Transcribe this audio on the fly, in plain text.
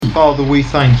Father, we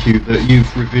thank you that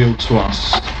you've revealed to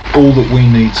us all that we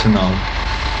need to know.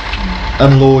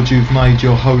 And Lord, you've made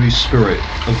your Holy Spirit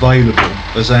available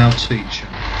as our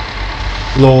teacher.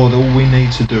 Lord, all we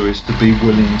need to do is to be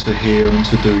willing to hear and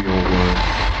to do your word.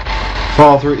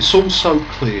 Father, it's all so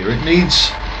clear. It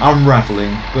needs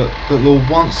unravelling, but Lord,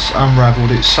 once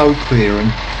unravelled, it's so clear.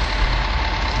 And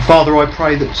Father, I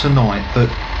pray that tonight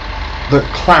that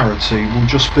clarity will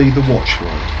just be the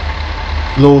watchword.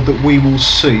 Lord, that we will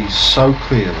see so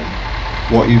clearly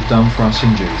what you've done for us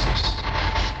in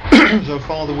Jesus. So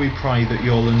Father, we pray that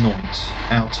you'll anoint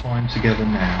our time together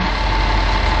now,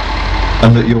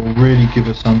 and that you'll really give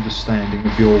us understanding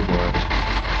of your word,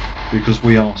 because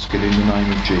we ask it in the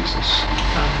name of Jesus.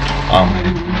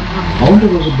 Amen. I wonder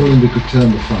was Belinda could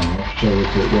turn the phone off so that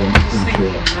it won't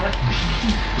interrupt.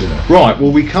 Yeah. Right,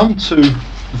 well, we come to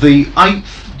the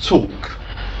 8th talk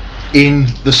in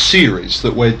the series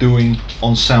that we're doing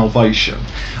on salvation.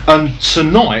 And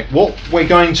tonight what we're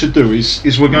going to do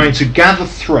is we're going to gather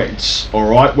threads,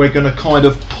 alright? We're going to kind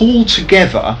of pull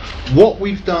together what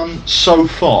we've done so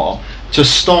far to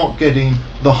start getting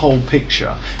the whole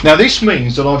picture. Now this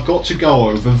means that I've got to go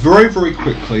over very, very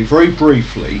quickly, very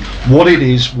briefly, what it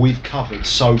is we've covered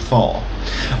so far.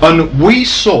 And we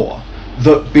saw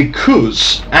that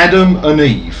because Adam and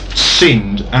Eve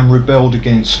sinned and rebelled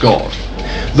against God,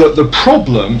 that the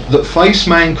problem that faced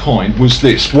mankind was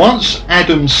this: once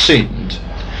Adam sinned,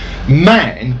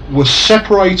 man was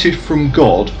separated from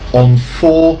God on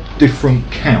 4 different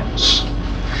counts.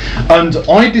 And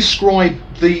I describe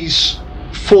these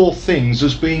 4 things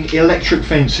as being electric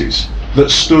fences that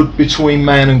stood between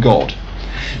man and God.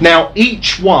 Now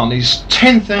each one is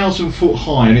 10,000 foot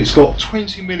high and it's got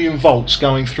 20 million volts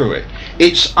going through it.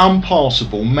 It's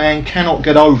unpassable. Man cannot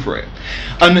get over it.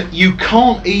 And you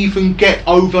can't even get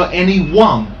over any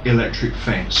one electric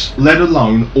fence, let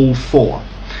alone all 4.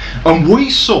 And we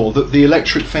saw that the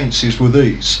electric fences were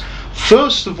these.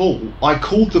 First of all, I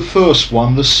called the first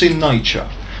one the sin nature.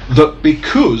 That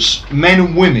because men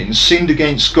and women sinned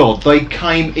against God, they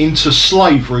came into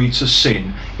slavery to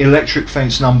sin. Electric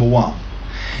fence number 1.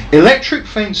 Electric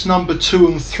fence number 2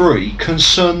 and 3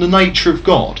 concern the nature of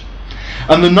God.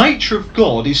 And the nature of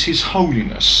God is his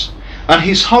holiness. And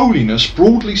his holiness,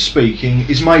 broadly speaking,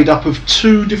 is made up of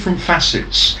 2 different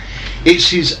facets. It's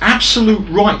his absolute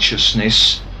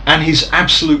righteousness and his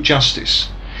absolute justice.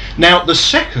 Now, the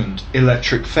second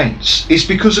electric fence is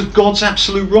because of God's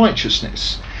absolute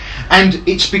righteousness. And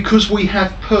it's because we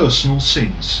have personal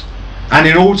sins. And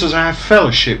in order to have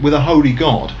fellowship with a holy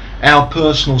God, our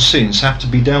personal sins have to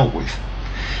be dealt with.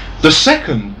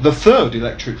 The third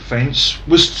electric fence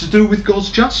was to do with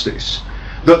God's justice.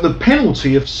 That the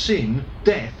penalty of sin,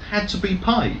 death, had to be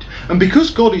paid. And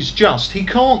because God is just, he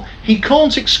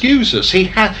can't excuse us.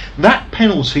 That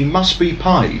penalty must be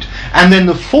paid. And then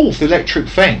the 4th electric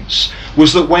fence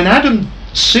was that when Adam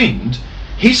sinned,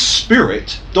 his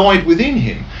spirit died within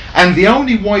him. And the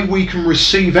only way we can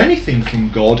receive anything from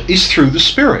God is through the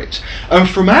Spirit. And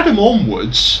from Adam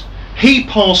onwards, he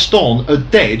passed on a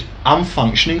dead,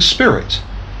 unfunctioning spirit.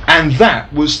 And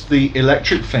that was the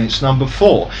electric fence number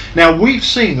 4. Now we've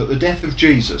seen that the death of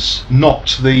Jesus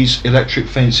knocked these electric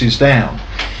fences down.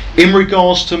 In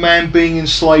regards to man being in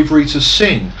slavery to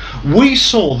sin, we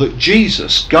saw that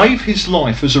Jesus gave his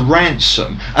life as a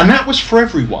ransom, and that was for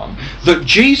everyone. That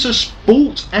Jesus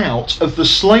bought out of the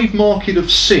slave market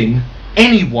of sin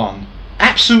anyone,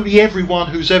 absolutely everyone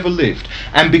who's ever lived.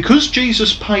 And because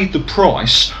Jesus paid the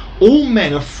price, all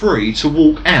men are free to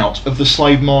walk out of the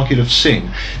slave market of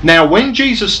sin. Now when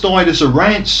Jesus died as a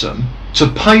ransom to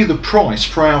pay the price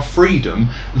for our freedom,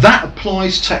 that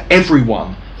applies to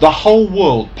everyone. The whole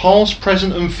world, past,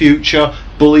 present and future,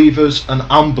 believers and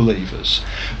unbelievers.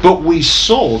 But we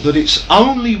saw that it's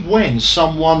only when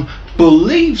someone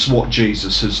believes what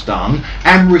Jesus has done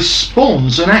and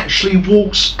responds and actually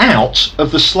walks out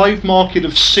of the slave market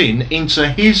of sin into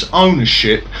his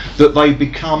ownership that they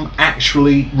become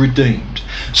actually redeemed.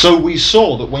 So we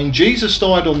saw that when Jesus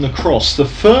died on the cross, the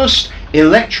first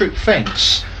electric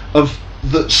fence of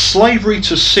that slavery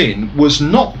to sin was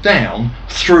knocked down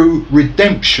through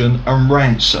redemption and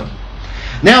ransom.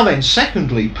 Now then,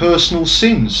 secondly, personal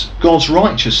sins, God's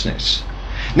righteousness.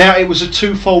 Now it was a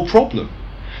twofold problem.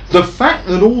 The fact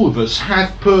that all of us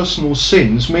have personal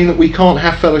sins mean that we can't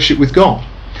have fellowship with God.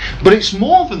 But it's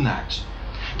more than that.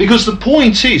 Because the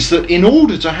point is that in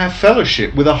order to have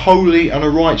fellowship with a holy and a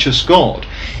righteous God,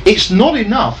 it's not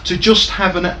enough to just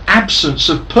have an absence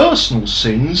of personal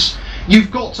sins.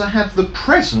 You've got to have the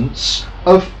presence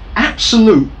of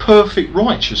absolute perfect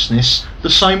righteousness, the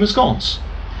same as God's.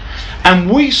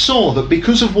 And we saw that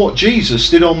because of what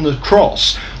Jesus did on the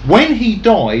cross, when he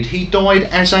died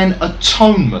as an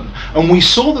atonement. And we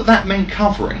saw that that meant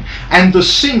covering. And the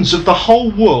sins of the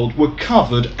whole world were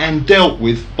covered and dealt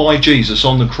with by Jesus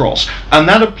on the cross. And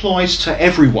that applies to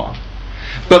everyone.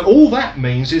 But all that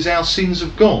means is our sins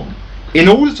have gone. In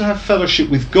order to have fellowship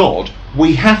with God,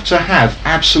 we have to have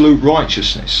absolute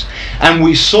righteousness. And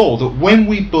we saw that when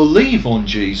we believe on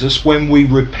Jesus, when we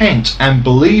repent and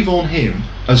believe on him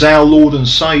as our Lord and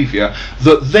Saviour,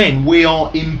 that then we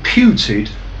are imputed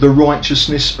the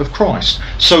righteousness of Christ.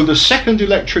 So the second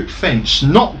electric fence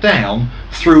knocked down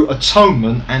through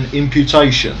atonement and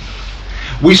imputation.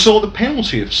 We saw the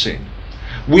penalty of sin.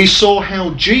 We saw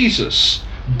how Jesus,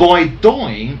 by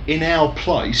dying in our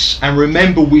place, and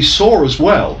remember we saw as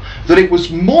well that it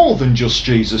was more than just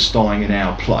Jesus dying in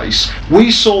our place.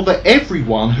 We saw that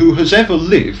everyone who has ever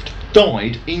lived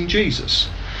died in Jesus,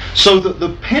 so that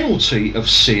the penalty of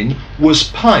sin was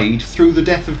paid through the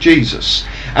death of Jesus.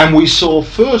 And we saw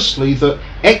firstly that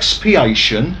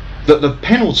expiation, that the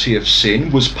penalty of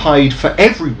sin was paid for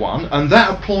everyone, and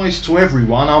that applies to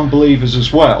everyone, unbelievers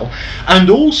as well. And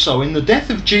also in the death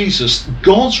of Jesus,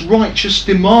 God's righteous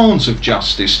demands of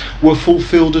justice were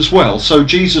fulfilled as well. So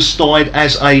Jesus died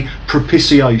as a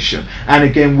propitiation, and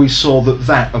again we saw that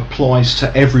that applies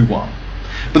to everyone.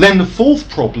 But then the fourth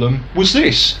problem was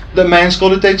this, that man's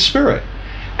got a dead spirit,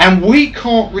 and we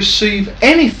can't receive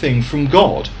anything from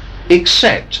God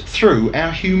except through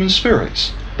our human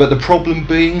spirits. But the problem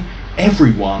being,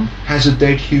 everyone has a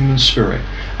dead human spirit.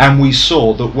 And we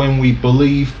saw that when we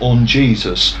believe on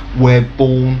Jesus, we're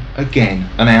born again,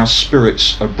 and our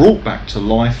spirits are brought back to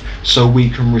life so we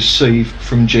can receive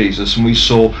from Jesus. And we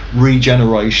saw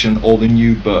regeneration, or the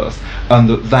new birth, and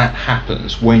that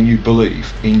happens when you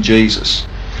believe in Jesus.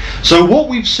 So what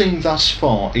we've seen thus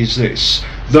far is this,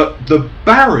 that the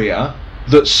barrier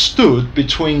that stood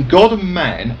between God and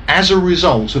man as a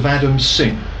result of Adam's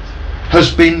sin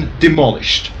has been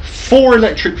demolished. 4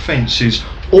 electric fences,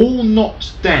 all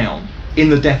knocked down in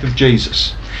the death of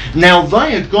Jesus. Now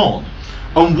they are gone,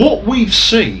 and what we've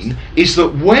seen is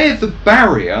that where the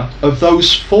barrier of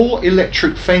those 4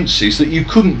 electric fences that you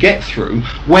couldn't get through,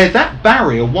 where that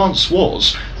barrier once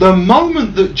was, the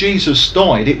moment that Jesus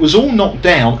died, it was all knocked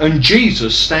down, and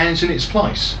Jesus stands in its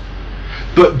place.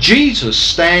 But Jesus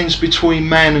stands between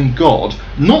man and God,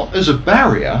 not as a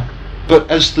barrier, but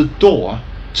as the door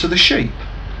to the sheep,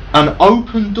 an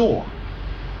open door.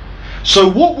 So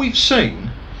what we've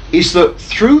seen is that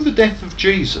through the death of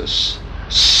Jesus,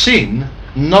 sin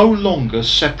no longer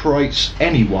separates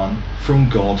anyone from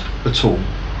God at all.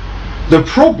 The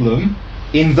problem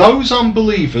in those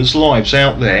unbelievers' lives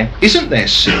out there isn't their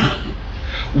sin.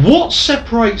 What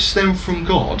separates them from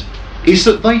God is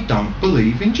that they don't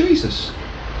believe in Jesus,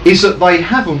 is that they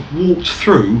haven't walked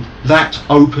through that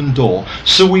open door.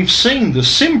 So we've seen the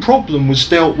sin problem was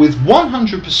dealt with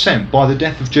 100% by the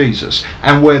death of Jesus,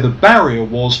 and where the barrier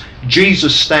was,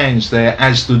 Jesus stands there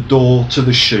as the door to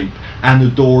the sheep, and the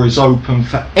door is open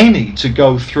for any to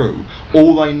go through.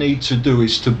 All they need to do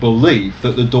is to believe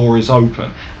that the door is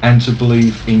open and to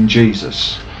believe in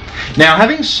Jesus. Now,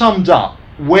 having summed up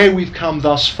where we've come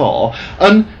thus far,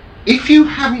 and if you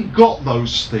haven't got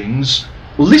those things,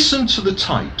 listen to the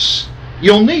tapes.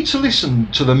 You'll need to listen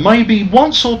to them maybe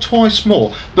once or twice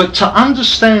more, but to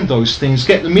understand those things,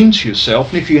 get them into yourself.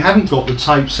 And if you haven't got the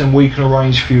tapes, then we can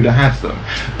arrange for you to have them.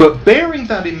 But bearing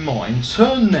that in mind,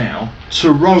 turn now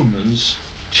to Romans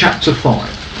chapter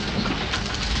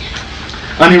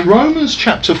 5. And in Romans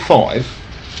chapter 5,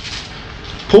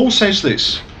 Paul says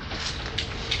this,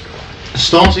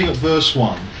 starting at verse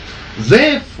 1.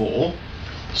 Therefore,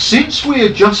 since we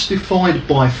are justified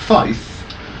by faith,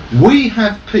 we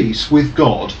have peace with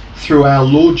God through our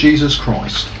Lord Jesus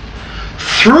Christ.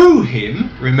 Through him,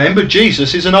 remember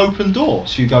Jesus is an open door,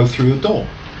 so you go through a door.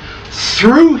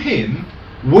 Through him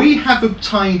we have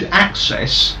obtained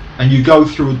access, and you go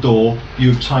through a door,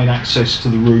 you obtain access to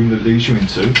the room that leads you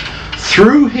into.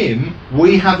 Through him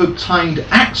we have obtained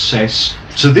access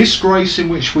to this grace in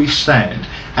which we stand,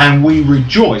 and we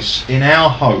rejoice in our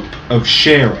hope of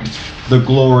sharing the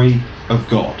glory of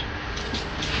God.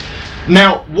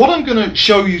 Now, what I'm going to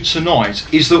show you tonight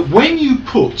is that when you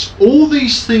put all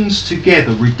these things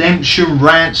together, redemption,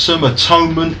 ransom,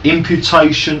 atonement,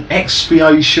 imputation,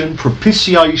 expiation,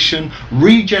 propitiation,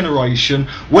 regeneration,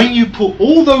 when you put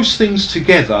all those things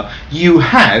together, you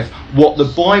have what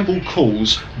the Bible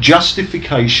calls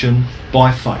justification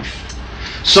by faith.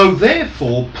 So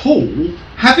therefore, Paul,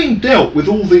 having dealt with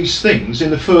all these things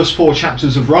in the first 4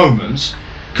 chapters of Romans,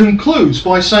 concludes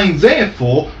by saying,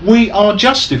 therefore, we are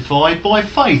justified by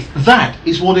faith. That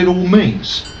is what it all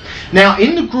means. Now,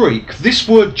 in the Greek, this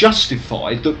word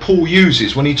justified that Paul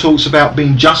uses when he talks about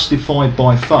being justified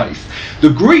by faith, the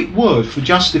Greek word for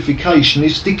justification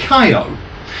is dikaiō.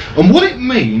 And what it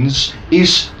means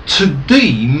is to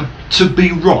deem to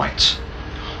be right,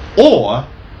 or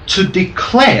to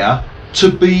declare to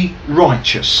be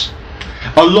righteous.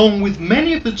 Along with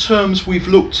many of the terms we've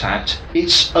looked at,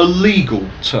 it's a legal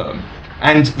term.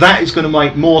 And that is going to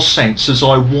make more sense as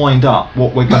I wind up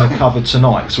what we're going to cover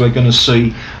tonight. So we're going to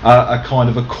see a kind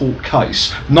of a court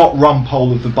case. Not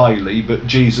Rumpole of the Bailey, but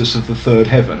Jesus of the third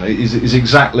heaven is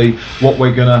exactly what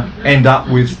we're going to end up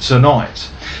with tonight.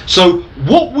 So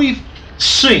what we've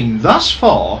seen thus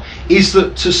far is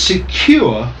that to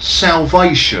secure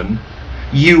salvation,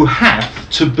 you have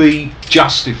to be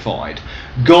justified.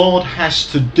 God has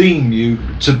to deem you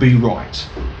to be right.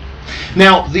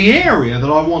 Now, the area that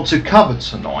I want to cover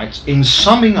tonight, in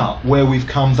summing up where we've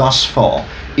come thus far,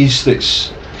 is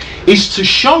this. Is to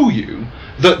show you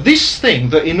that this thing,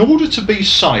 that in order to be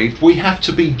saved, we have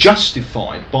to be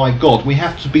justified by God. We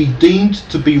have to be deemed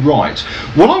to be right.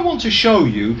 What I want to show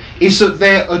you is that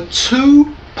there are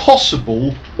two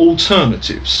possible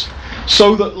alternatives.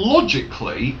 So that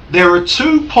logically, there are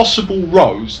two possible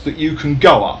roads that you can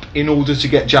go up in order to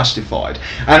get justified.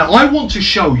 And I want to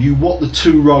show you what the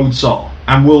two roads are.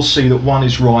 And we'll see that one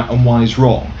is right and one is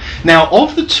wrong. Now,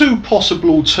 of the two possible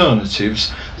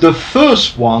alternatives, the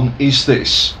first one is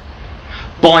this.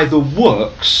 By the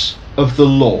works of the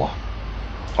law.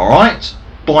 Alright?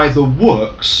 By the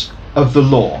works of the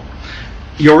law.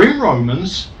 You're in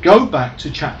Romans, go back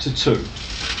to chapter 2.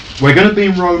 We're going to be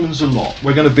in Romans a lot.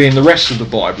 We're going to be in the rest of the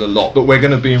Bible a lot, but we're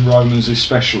going to be in Romans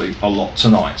especially a lot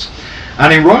tonight.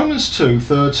 And in Romans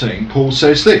 2:13, Paul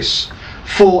says this,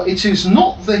 "For it is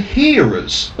not the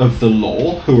hearers of the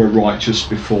law who are righteous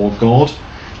before God,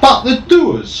 but the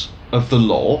doers of the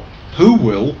law who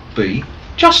will be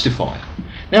justified."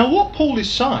 Now what Paul is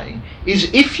saying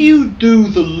is if you do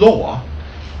the law,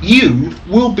 you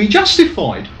will be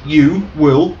justified. You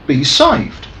will be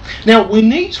saved. Now we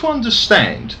need to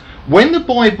understand, when the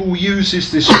Bible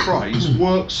uses this phrase,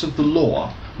 works of the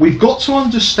law, we've got to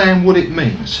understand what it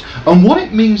means. And what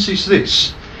it means is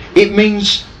this. It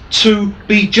means to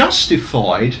be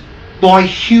justified by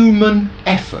human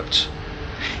effort.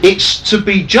 It's to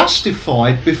be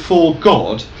justified before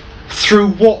God through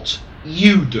what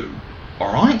you do.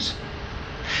 Alright?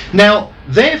 Now,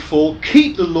 therefore,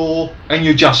 keep the law and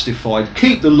you're justified.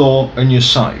 Keep the law and you're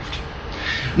saved.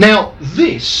 Now,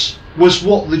 this was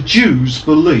what the Jews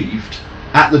believed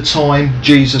at the time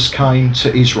Jesus came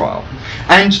to Israel.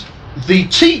 And the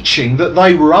teaching that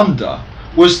they were under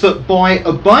was that by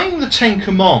obeying the Ten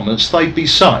Commandments they'd be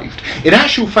saved. In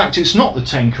actual fact, it's not the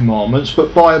Ten Commandments,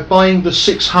 but by obeying the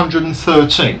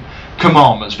 613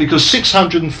 commandments, because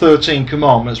 613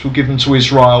 commandments were given to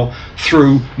Israel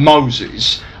through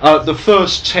Moses. The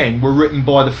first 10 were written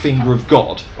by the finger of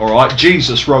God, alright?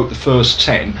 Jesus wrote the first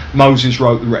 10, Moses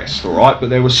wrote the rest, alright?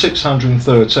 But there were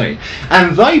 613.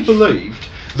 And they believed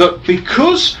that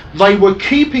because they were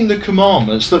keeping the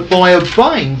commandments, that by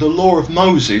obeying the law of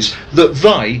Moses, that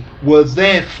they were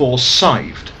therefore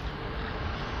saved.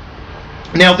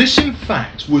 Now this in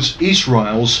fact was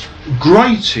Israel's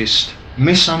greatest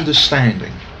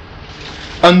misunderstanding.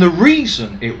 And the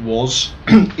reason it was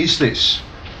is this.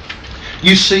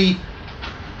 You see,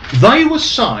 they were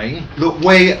saying that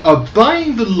we're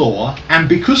obeying the law and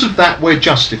because of that we're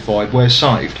justified, we're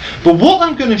saved. But what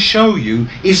I'm going to show you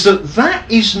is that that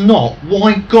is not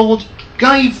why God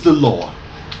gave the law.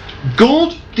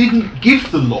 God didn't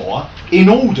give the law in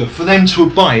order for them to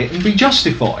obey it and be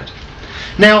justified.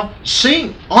 Now,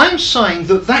 see, I'm saying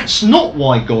that that's not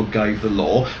why God gave the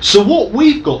law, so what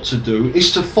we've got to do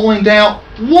is to find out,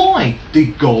 why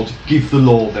did God give the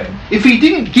law then? If he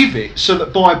didn't give it so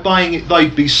that by obeying it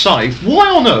they'd be saved, why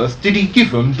on earth did he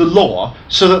give them the law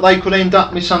so that they could end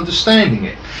up misunderstanding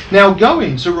it? Now go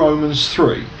into Romans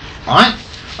 3, right?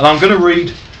 And I'm going to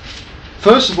read,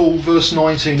 first of all, verse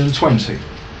 19 and 20.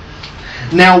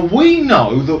 "Now we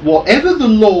know that whatever the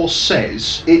law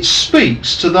says, it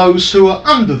speaks to those who are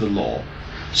under the law,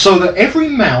 so that every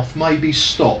mouth may be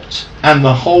stopped and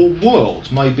the whole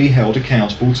world may be held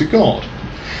accountable to God.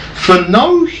 For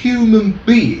no human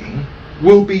being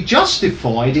will be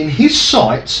justified in his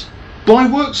sight by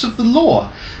works of the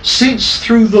law, since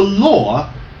through the law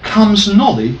comes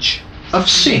knowledge of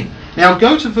sin." Now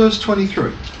go to verse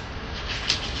 23.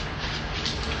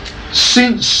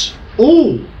 "Since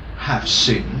all have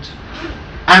sinned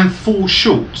and fall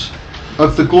short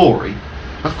of the glory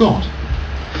of God."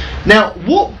 Now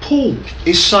what Paul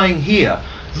is saying here,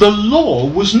 the law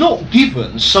was not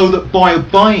given so that by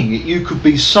obeying it you could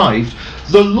be saved.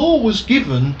 The law was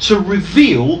given to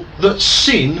reveal that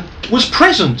sin was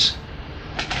present.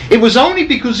 It was only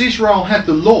because Israel had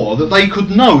the law that they could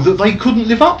know that they couldn't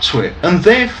live up to it, and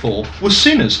therefore were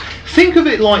sinners. Think of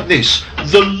it like this.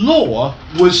 The law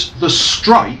was the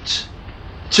straight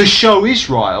to show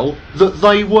Israel that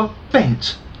they were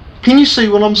bent. Can you see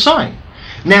what I'm saying?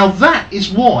 Now that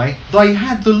is why they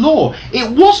had the law. It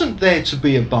wasn't there to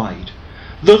be obeyed.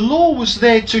 The law was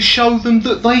there to show them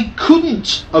that they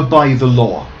couldn't obey the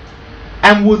law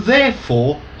and were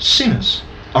therefore sinners.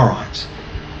 Alright.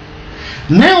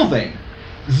 Now then,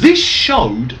 this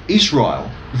showed Israel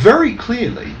very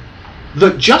clearly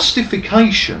that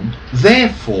justification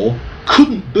therefore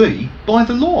couldn't be by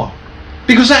the law.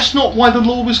 Because that's not why the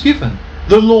law was given.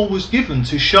 The law was given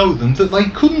to show them that they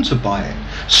couldn't obey it.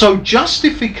 So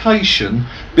justification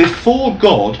before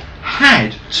God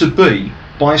had to be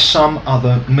by some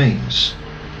other means.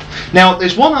 Now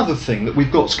there's one other thing that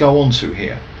we've got to go on to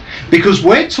here. Because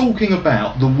we're talking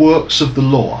about the works of the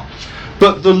law.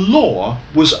 But the law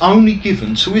was only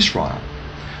given to Israel.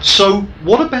 So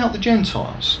what about the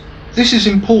Gentiles? This is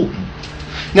important.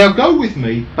 Now go with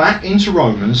me back into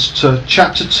Romans to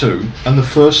chapter 2 and the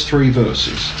first 3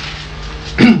 verses.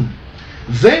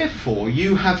 Therefore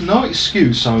you have no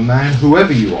excuse, O man,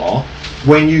 whoever you are,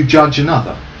 when you judge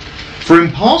another. For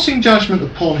in passing judgment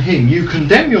upon him you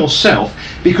condemn yourself,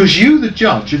 because you the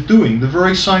judge are doing the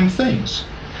very same things.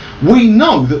 We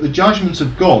know that the judgment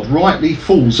of God rightly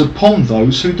falls upon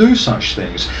those who do such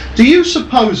things. Do you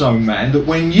suppose, O man, that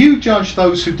when you judge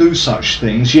those who do such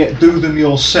things, yet do them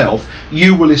yourself,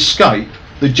 you will escape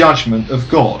the judgment of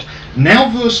God? Now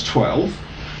verse 12,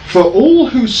 for all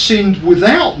who sinned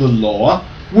without the law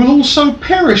will also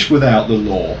perish without the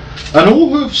law, and all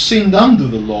who have sinned under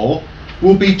the law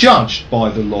will be judged by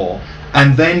the law.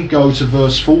 And then go to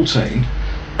verse 14.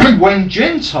 When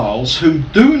Gentiles who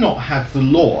do not have the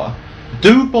law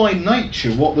do by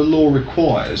nature what the law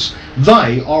requires,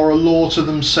 they are a law to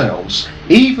themselves,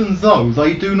 even though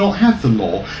they do not have the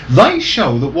law. They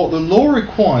show that what the law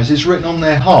requires is written on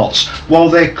their hearts, while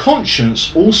their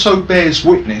conscience also bears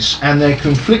witness, and their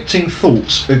conflicting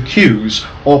thoughts accuse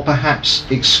or perhaps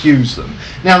excuse them.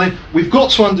 Now then, we've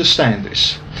got to understand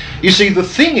this. You see, the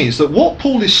thing is that what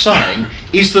Paul is saying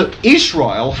is that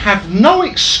Israel have no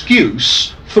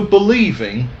excuse for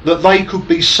believing that they could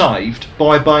be saved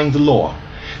by obeying the law.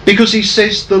 Because he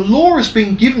says the law has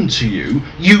been given to you,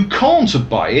 you can't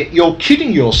obey it, you're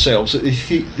kidding yourselves that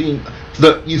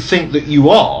you think that you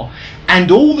are,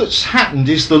 and all that's happened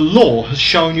is the law has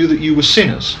shown you that you were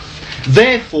sinners.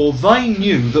 Therefore they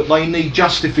knew that they need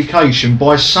justification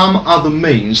by some other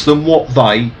means than what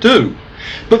they do.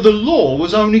 But the law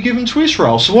was only given to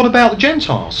Israel, so what about the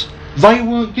Gentiles? They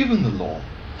weren't given the law.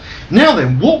 Now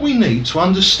then, what we need to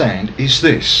understand is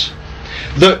this,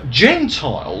 that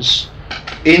Gentiles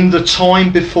in the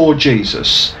time before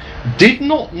Jesus did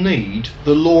not need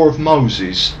the law of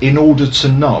Moses in order to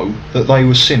know that they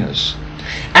were sinners.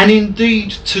 And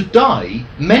indeed today,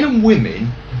 men and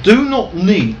women do not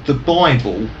need the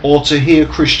Bible or to hear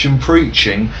Christian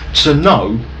preaching to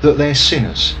know that they're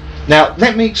sinners. Now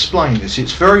let me explain this,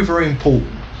 it's very, very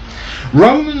important.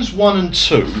 Romans 1 and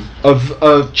 2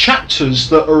 are chapters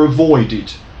that are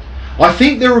avoided. I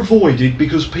think they're avoided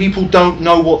because people don't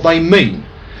know what they mean.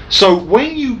 So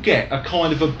when you get a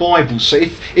kind of a Bible, so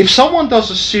if someone does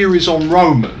a series on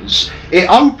Romans, it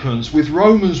opens with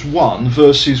Romans 1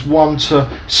 verses 1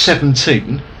 to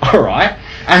 17, alright?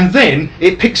 And then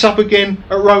it picks up again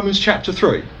at Romans chapter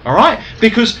 3, alright?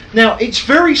 Because now it's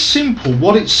very simple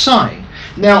what it's saying.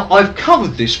 Now, I've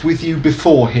covered this with you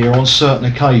before here on certain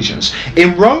occasions.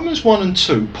 In Romans 1 and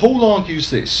 2, Paul argues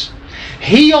this.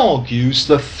 He argues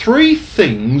the 3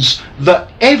 things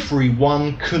that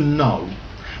everyone can know.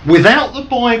 Without the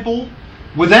Bible,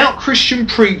 without Christian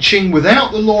preaching,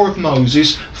 without the law of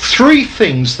Moses, 3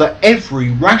 things that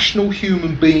every rational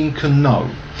human being can know.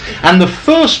 And the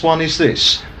first one is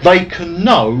this. They can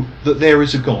know that there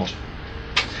is a God.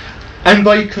 And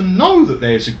they can know that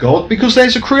there's a God because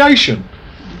there's a creation.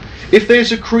 If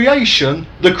there's a creation,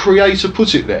 the Creator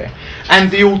put it there. And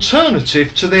the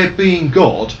alternative to there being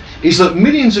God is that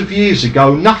millions of years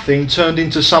ago nothing turned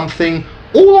into something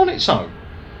all on its own.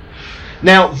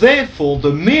 Now therefore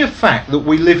the mere fact that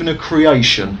we live in a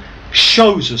creation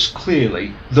shows us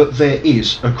clearly that there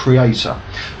is a Creator.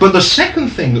 But the second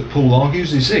thing that Paul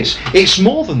argues is this. It's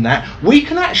more than that. We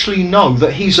can actually know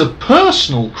that He's a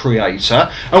personal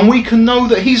Creator, and we can know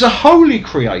that He's a holy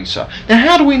Creator. Now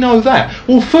how do we know that?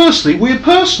 Well, firstly, we are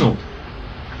personal.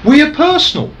 We are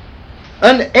personal.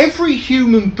 And every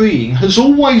human being has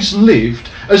always lived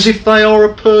as if they are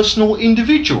a personal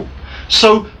individual.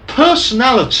 So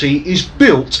personality is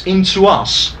built into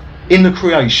us in the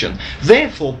creation.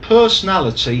 Therefore,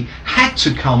 personality had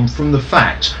to come from the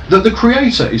fact that the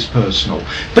Creator is personal.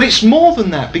 But it's more than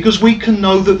that, because we can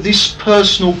know that this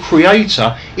personal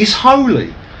Creator is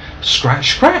holy.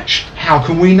 Scratch, scratch. How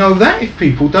can we know that if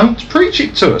people don't preach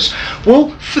it to us? Well,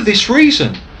 for this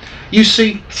reason. You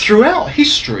see, throughout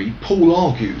history, Paul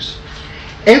argues,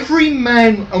 every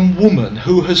man and woman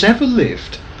who has ever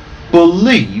lived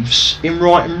believes in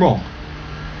right and wrong.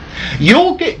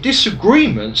 You'll get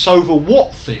disagreements over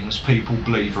what things people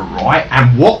believe are right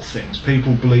and what things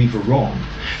people believe are wrong.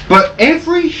 But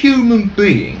every human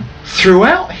being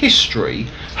throughout history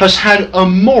has had a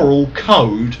moral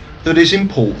code that is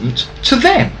important to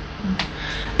them.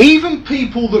 Even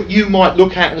people that you might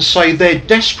look at and say they're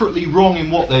desperately wrong in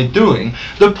what they're doing,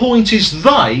 the point is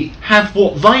they have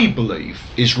what they believe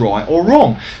is right or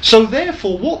wrong. So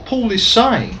therefore, what Paul is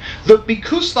saying, that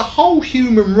because the whole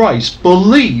human race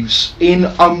believes in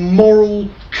a moral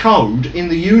code in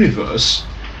the universe,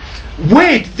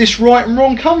 where did this right and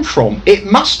wrong come from? It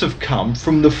must have come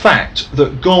from the fact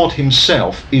that God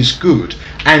himself is good,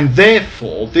 and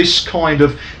therefore this kind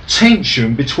of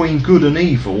tension between good and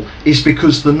evil is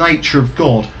because the nature of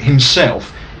God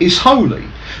himself is holy.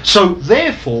 So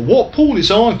therefore, what Paul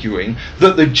is arguing,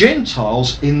 that the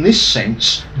Gentiles in this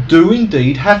sense do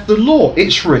indeed have the law.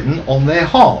 It's written on their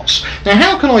hearts. Now,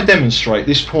 how can I demonstrate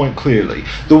this point clearly?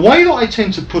 The way that I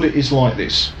tend to put it is like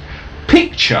this.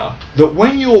 Picture that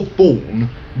when you're born,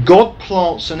 God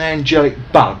plants an angelic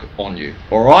bug on you,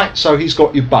 alright? So he's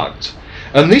got you bugged.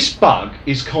 And this bug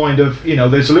is kind of,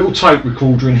 there's a little tape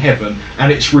recorder in heaven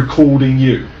and it's recording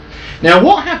you. Now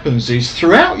what happens is,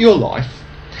 throughout your life,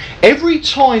 every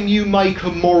time you make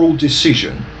a moral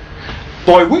decision,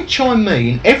 by which I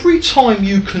mean every time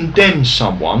you condemn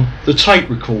someone, the tape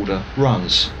recorder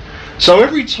runs. So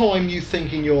every time you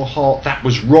think in your heart that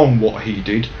was wrong what he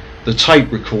did, the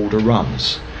tape recorder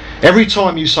runs. Every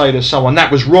time you say to someone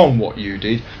that was wrong what you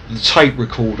did, the tape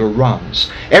recorder runs.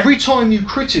 Every time you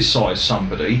criticise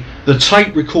somebody, the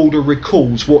tape recorder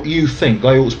records what you think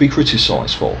they ought to be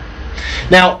criticised for.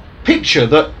 Now, picture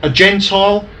that a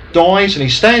Gentile dies and he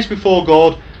stands before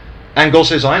God, and God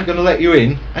says, I ain't going to let you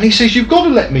in. And he says, you've got to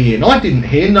let me in. I didn't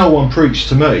hear, no one preached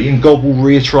to me. And God will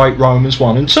reiterate Romans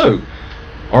 1 and 2.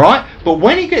 Alright? But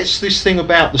when he gets this thing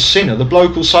about the sinner, the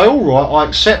bloke will say, alright, I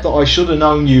accept that I should have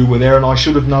known you were there and I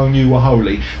should have known you were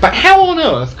holy. But how on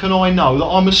earth can I know that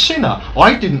I'm a sinner?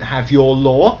 I didn't have your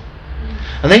law.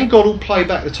 And then God will play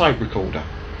back the tape recorder.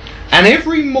 And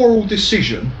every moral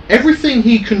decision, everything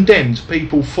he condemned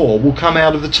people for, will come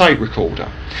out of the tape recorder.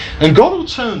 And God will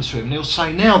turn to him and he'll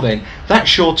say, now then,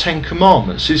 that's your 10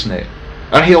 Commandments, isn't it?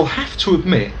 And he'll have to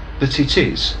admit that it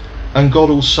is. And God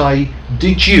will say,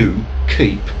 did you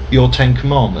keep your 10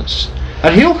 Commandments?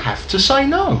 And he'll have to say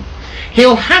no.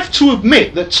 He'll have to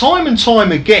admit that time and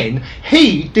time again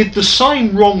he did the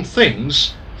same wrong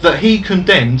things that he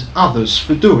condemned others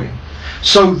for doing.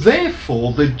 So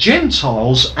therefore the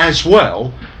Gentiles as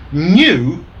well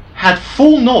had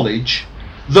full knowledge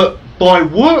that by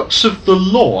works of the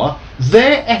law,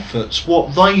 their efforts,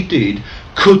 what they did,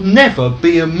 could never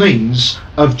be a means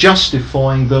of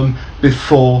justifying them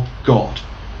before God.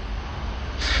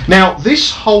 Now, this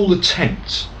whole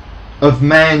attempt of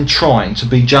man trying to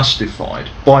be justified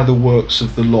by the works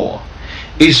of the law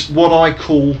is what I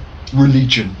call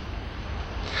religion.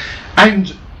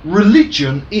 And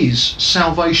religion is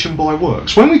salvation by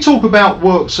works. When we talk about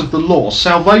works of the law,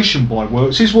 salvation by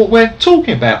works is what we're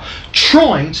talking about,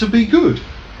 trying to be good.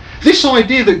 This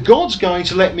idea that God's going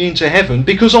to let me into heaven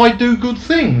because I do good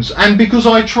things and because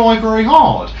I try very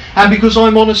hard and because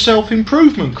I'm on a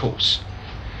self-improvement course.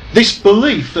 This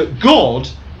belief that God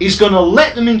is going to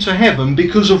let them into heaven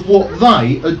because of what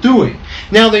they are doing.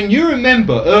 Now then, you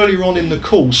remember earlier on in the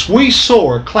course we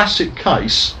saw a classic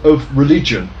case of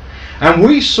religion, and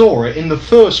we saw it in the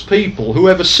first people who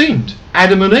ever sinned,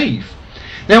 Adam and Eve.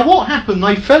 Now what happened?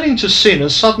 They fell into sin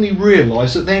and suddenly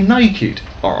realised that they're naked.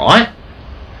 Alright?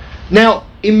 Now,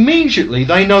 immediately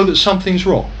they know that something's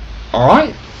wrong.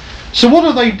 Alright? So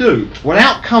what do? Well,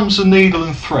 out comes the needle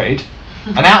and thread,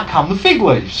 and out come the fig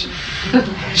leaves.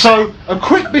 So, a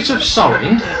quick bit of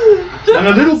sewing, and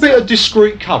a little bit of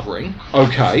discreet covering,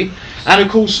 okay, and of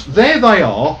course, there they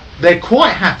are, they're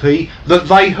quite happy that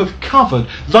they have covered,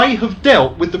 they have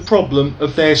dealt with the problem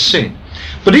of their sin.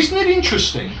 But isn't it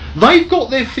interesting? They've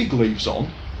got their fig leaves on,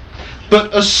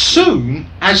 but as soon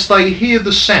as they hear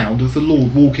the sound of the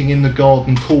Lord walking in the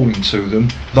garden calling to them,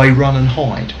 they run and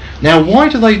hide. Now, why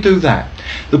do they do that?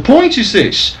 The point is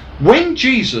this: When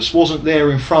Jesus wasn't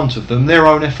there in front of them, their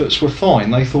own efforts were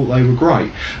fine. They thought they were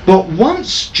great. But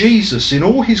once Jesus, in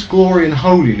all his glory and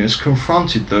holiness,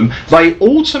 confronted them, they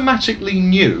automatically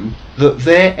knew that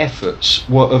their efforts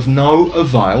were of no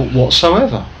avail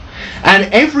whatsoever.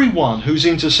 And everyone who's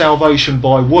into salvation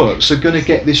by works are going to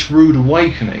get this rude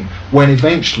awakening when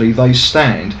eventually they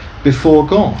stand before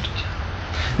God.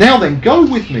 Now then, go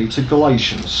with me to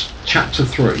Galatians chapter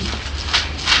 3.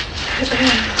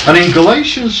 And in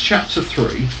Galatians chapter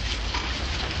 3,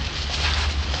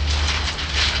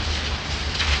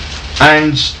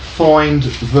 and find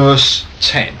verse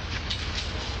 10,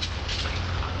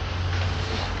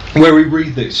 where we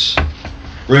read this.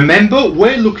 Remember,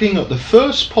 we're looking at the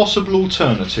first possible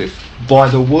alternative, by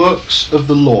the works of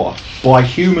the law, by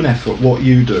human effort, what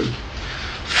you do.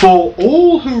 For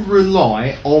all who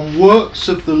rely on works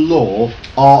of the law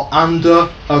are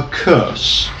under a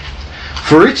curse.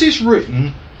 For it is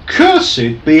written,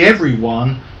 cursed be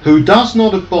everyone who does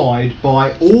not abide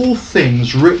by all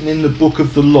things written in the book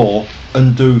of the law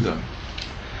and do them.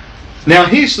 Now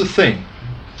here's the thing.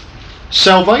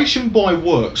 Salvation by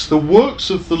works, the works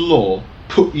of the law,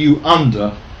 put you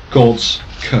under God's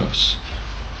curse.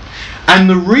 And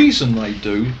the reason they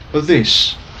do are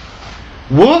this.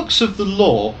 Works of the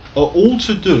law are all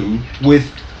to do with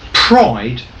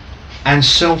pride and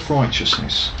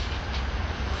self-righteousness.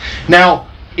 Now,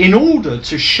 in order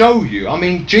to show you,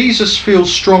 Jesus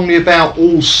feels strongly about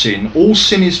all sin. All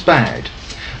sin is bad.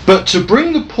 But to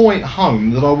bring the point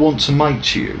home that I want to make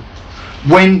to you,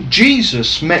 when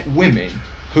Jesus met women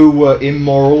who were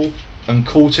immoral and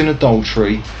caught in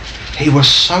adultery, he was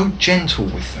so gentle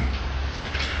with them.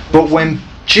 But when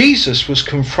Jesus was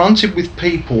confronted with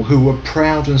people who were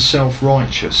proud and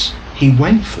self-righteous, he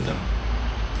went for them.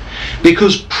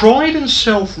 Because pride and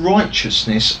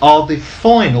self-righteousness are the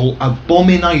final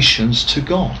abominations to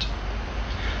God.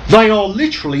 They are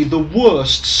literally the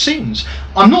worst sins.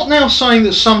 I'm not now saying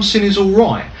that some sin is all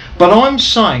right, but I'm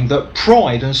saying that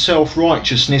pride and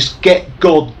self-righteousness get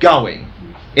God going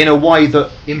in a way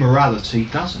that immorality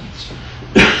doesn't.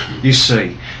 You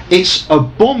see, it's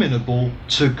abominable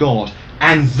to God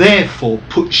and therefore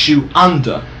puts you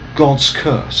under God's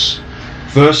curse.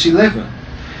 Verse 11.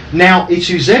 Now it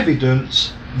is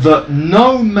evident that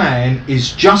no man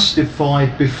is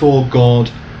justified before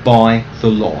God by the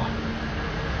law.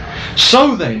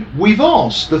 So then, we've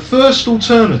asked the first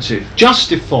alternative,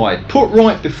 justified, put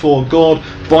right before God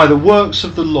by the works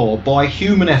of the law, by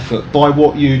human effort, by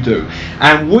what you do.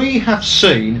 And we have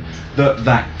seen that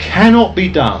that cannot be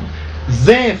done.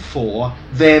 Therefore,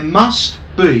 there must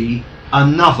be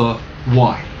another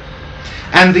way.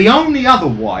 And the only other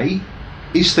way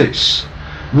is this.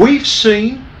 We've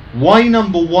seen way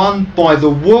number one, by the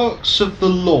works of the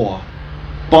law,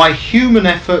 by human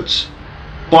effort,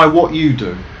 by what you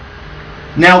do.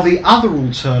 Now the other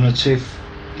alternative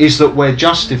is that we're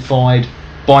justified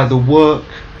by the work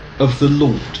of the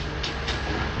Lord,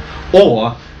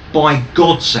 or by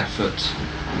God's effort,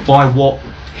 by what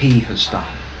he has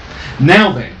done.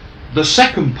 Now then, the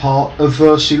second part of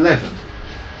verse 11.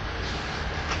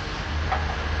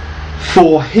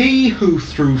 For he who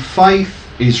through faith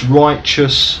is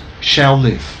righteous shall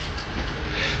live.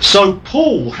 So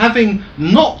Paul, having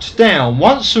knocked down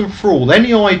once and for all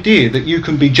any idea that you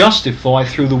can be justified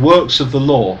through the works of the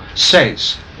law,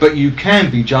 says, but you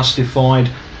can be justified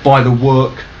by the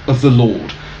work of the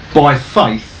Lord, by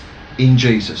faith in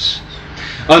Jesus.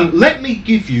 And let me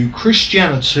give you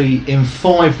Christianity in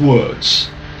 5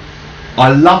 words. I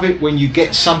love it when you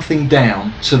get something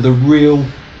down to the real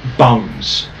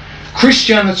bones.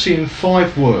 Christianity in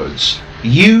 5 words.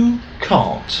 You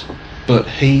can't, but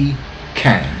he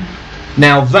can.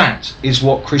 Now that is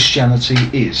what Christianity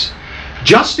is.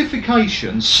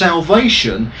 Justification,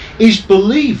 salvation, is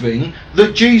believing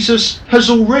that Jesus has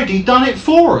already done it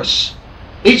for us.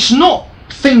 It's not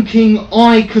thinking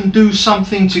I can do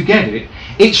something to get it.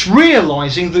 It's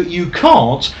realising that you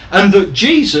can't, and that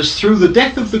Jesus, through the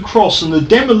death of the cross and the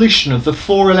demolition of the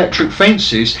 4 electric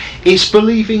fences, it's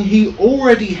believing he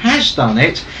already has done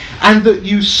it, and that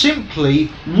you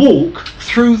simply walk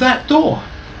through that door.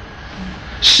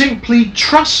 Simply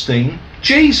trusting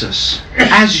Jesus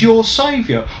as your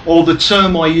saviour, or the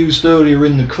term I used earlier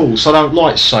in the course. I don't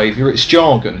like saviour, it's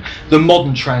jargon. The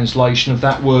modern translation of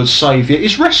that word saviour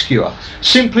is rescuer.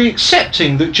 Simply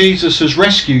accepting that Jesus has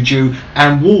rescued you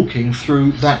and walking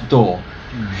through that door.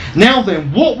 Now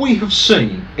then, what we have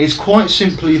seen is quite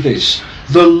simply this.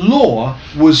 The law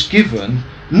was given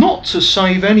not to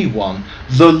save anyone.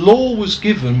 The law was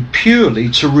given purely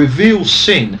to reveal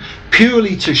sin,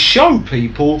 purely to show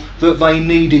people that they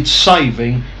needed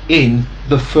saving in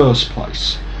the first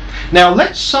place. Now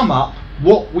let's sum up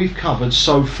what we've covered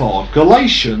so far.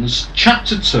 Galatians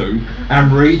chapter 2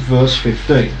 and read verse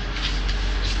 15.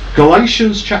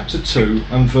 Galatians chapter 2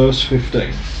 and verse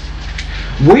 15.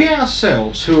 We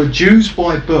ourselves who are Jews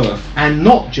by birth and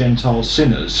not Gentile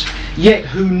sinners, yet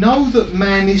who know that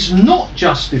man is not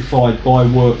justified by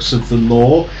works of the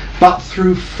law, but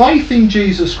through faith in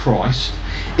Jesus Christ,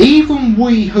 even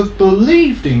we have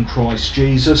believed in Christ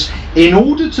Jesus in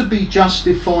order to be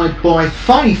justified by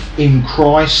faith in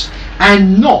Christ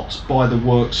and not by the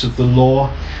works of the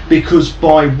law, because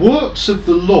by works of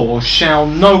the law shall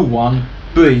no one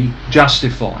be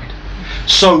justified.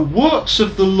 So works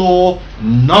of the law,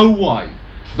 no way,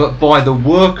 but by the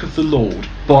work of the Lord,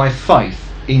 by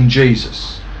faith in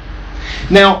Jesus.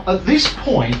 Now, at this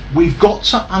point, we've got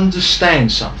to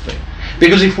understand something.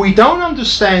 Because if we don't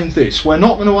understand this, we're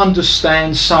not going to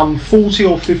understand some 40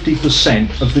 or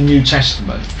 50% of the New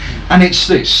Testament. And it's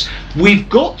this. We've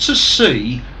got to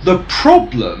see the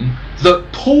problem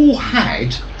that Paul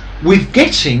had with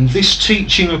getting this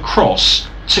teaching across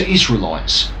to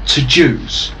Israelites, to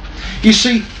Jews. You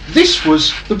see, this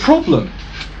was the problem.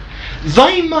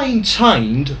 They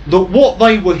maintained that what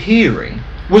they were hearing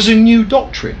was a new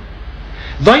doctrine.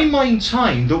 They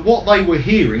maintained that what they were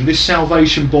hearing, this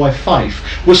salvation by faith,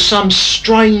 was some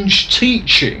strange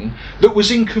teaching that was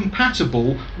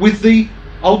incompatible with the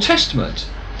Old Testament.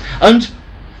 And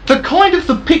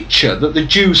the picture that the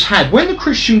Jews had, when the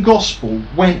Christian gospel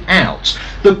went out,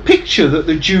 the picture that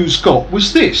the Jews got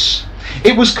was this.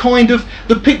 It was kind of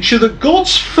the picture that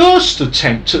God's first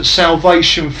attempt at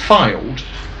salvation failed,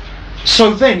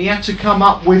 so then he had to come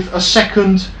up with a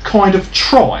second kind of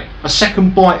try, a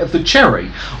second bite of the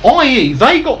cherry. I.e.,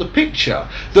 they got the picture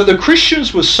that the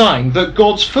Christians were saying that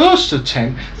God's first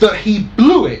attempt, that he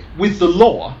blew it with the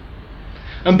law,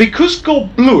 and because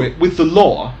God blew it with the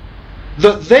law,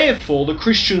 that therefore the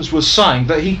Christians were saying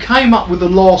that he came up with the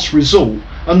last result,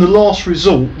 and the last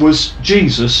result was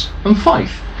Jesus and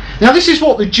faith. Now this is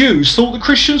what the Jews thought the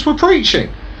Christians were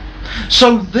preaching.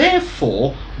 So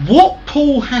therefore, what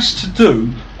Paul has to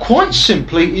do, quite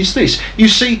simply, is this. You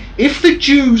see, if the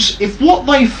Jews, if what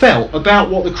they felt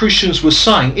about what the Christians were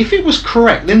saying, if it was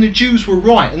correct, then the Jews were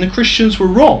right and the Christians were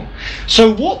wrong.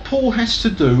 So what Paul has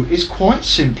to do is quite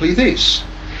simply this.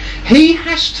 He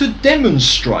has to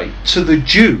demonstrate to the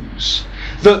Jews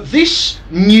that this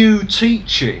new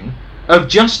teaching of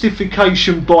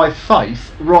justification by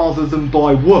faith rather than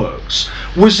by works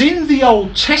was in the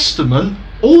Old Testament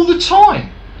all the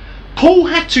time. Paul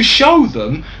had to show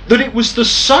them that it was the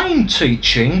same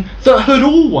teaching that had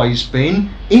always been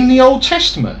in the Old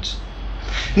Testament.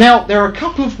 Now, there are a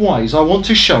couple of ways I want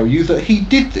to show you that he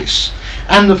did this.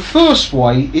 And the first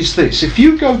way is this. If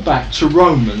you go back to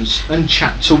Romans and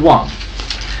chapter 1,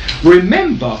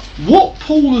 remember what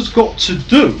Paul has got to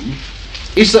do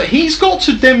is that he's got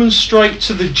to demonstrate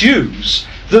to the Jews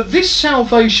that this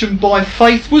salvation by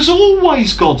faith was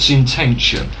always God's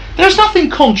intention. There's nothing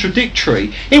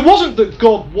contradictory. It wasn't that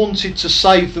God wanted to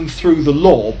save them through the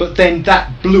law, but then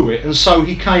that blew it, and so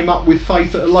he came up with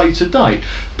faith at a later date.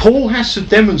 Paul has to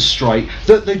demonstrate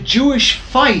that the Jewish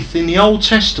faith in the Old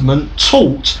Testament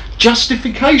taught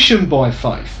justification by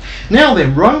faith. Now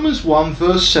then, Romans 1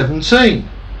 verse 17.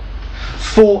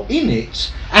 For in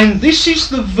it, and this is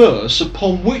the verse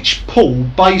upon which Paul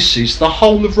bases the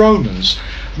whole of Romans.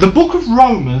 The book of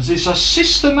Romans is a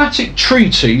systematic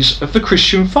treatise of the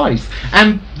Christian faith,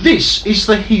 and this is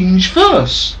the hinge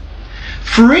verse.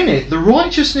 For in it the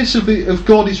righteousness of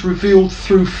God is revealed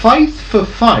through faith for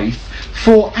faith,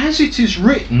 for as it is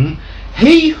written,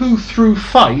 he who through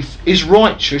faith is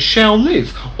righteous shall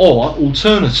live, or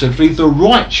alternatively, the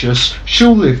righteous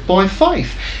shall live by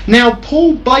faith. Now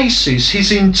Paul bases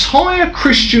his entire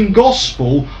Christian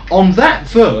gospel on that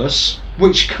verse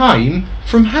which came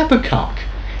from Habakkuk.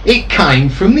 It came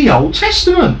from the Old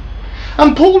Testament.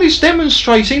 And Paul is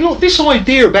demonstrating, look, this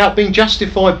idea about being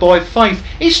justified by faith,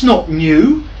 it's not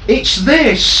new. It's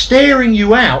there staring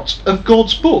you out of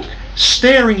God's book,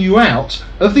 staring you out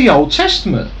of the Old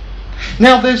Testament.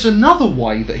 Now there's another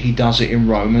way that he does it in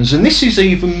Romans, and this is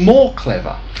even more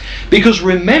clever. Because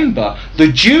remember,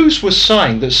 the Jews were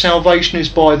saying that salvation is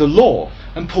by the law,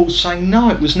 and Paul's saying no,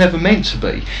 it was never meant to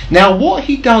be. Now what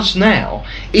he does now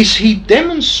is he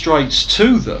demonstrates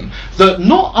to them that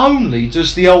not only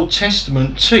does the Old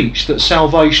Testament teach that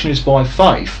salvation is by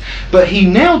faith, but he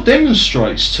now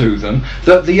demonstrates to them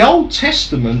that the Old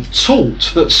Testament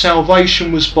taught that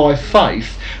salvation was by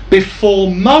faith before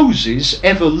Moses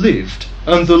ever lived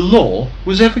and the law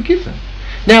was ever given.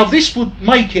 Now this would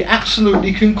make it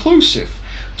absolutely conclusive.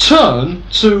 Turn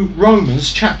to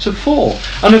Romans chapter 4,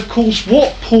 and of course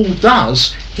what Paul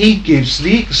does, he gives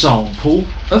the example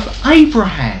of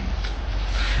Abraham.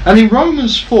 And in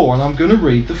Romans 4, and I'm going to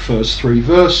read the first 3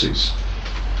 verses.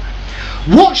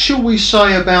 What shall we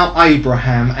say about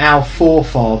Abraham, our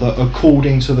forefather,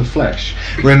 according to the flesh?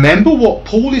 Remember what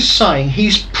Paul is saying.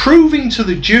 He's proving to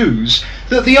the Jews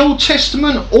that the Old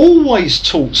Testament always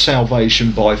taught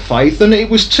salvation by faith, and it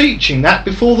was teaching that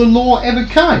before the law ever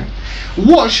came.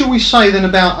 What shall we say then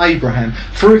about Abraham?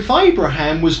 For if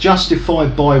Abraham was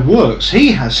justified by works,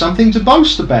 he has something to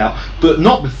boast about, but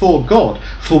not before God.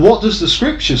 For what does the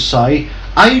Scriptures say?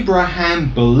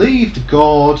 Abraham believed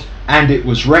God, and it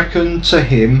was reckoned to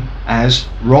him as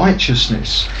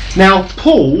righteousness. Now,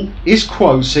 Paul is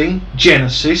quoting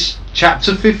Genesis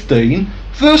chapter 15,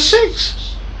 verse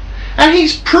 6. And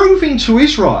he's proving to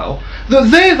Israel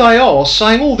that there they are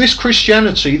saying, oh, this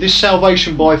Christianity, this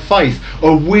salvation by faith,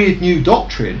 a weird new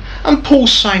doctrine. And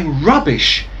Paul's saying,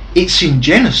 rubbish, it's in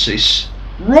Genesis,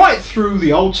 right through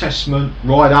the Old Testament,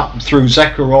 right up through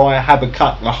Zechariah,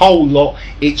 Habakkuk, the whole lot,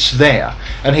 it's there.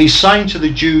 And he's saying to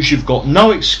the Jews, you've got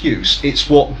no excuse, it's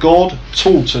what God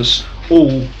taught us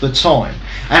all the time.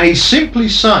 And he's simply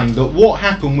saying that what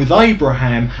happened with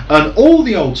Abraham and all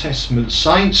the Old Testament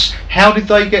saints, how did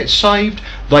they get saved?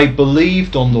 They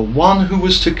believed on the one who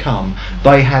was to come.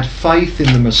 They had faith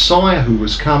in the Messiah who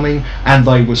was coming, and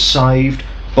they were saved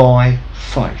by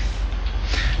faith.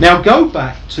 Now go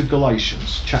back to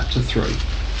Galatians chapter 3.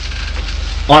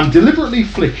 I'm deliberately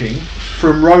flicking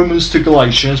from Romans to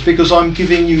Galatians because I'm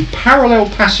giving you parallel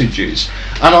passages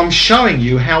and I'm showing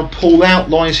you how Paul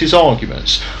outlines his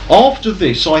arguments. After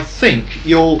this, I think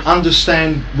you'll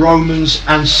understand Romans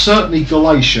and certainly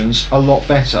Galatians a lot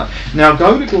better. Now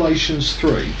go to Galatians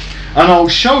 3. And I'll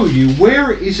show you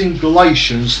where it is in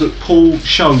Galatians that Paul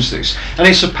shows this. And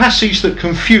it's a passage that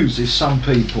confuses some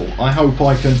people. I hope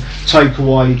I can take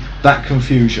away that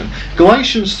confusion.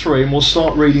 Galatians 3, and we'll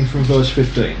start reading from verse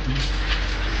 15.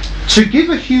 To give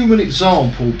a human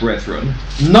example, brethren,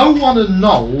 no one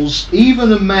annuls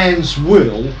even a man's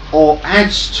will or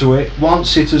adds to it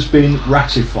once it has been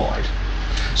ratified.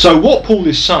 So what Paul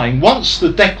is saying, once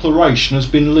the declaration has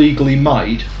been legally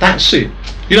made, that's it.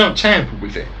 You don't tamper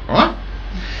with it, right?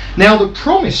 Now the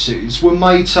promises were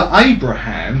made to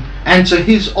Abraham and to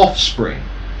his offspring.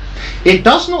 It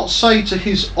does not say to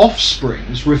his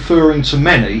offsprings, referring to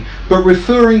many, but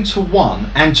referring to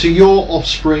one, and to your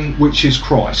offspring, which is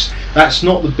Christ. That's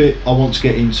not the bit I want to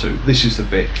get into. This is the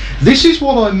bit. This is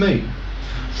what I mean.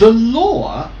 The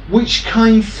law, which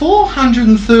came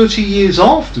 430 years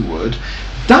afterward,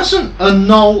 doesn't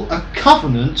annul a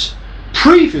covenant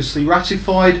previously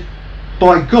ratified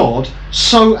by God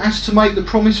so as to make the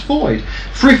promise void.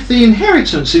 For if the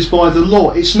inheritance is by the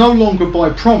law, it's no longer by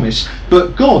promise,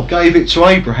 but God gave it to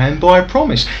Abraham by a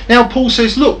promise. Now Paul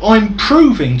says, look, I'm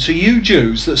proving to you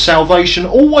Jews that salvation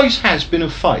always has been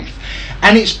of faith.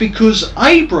 And it's because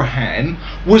Abraham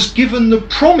was given the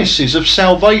promises of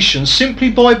salvation simply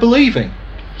by believing.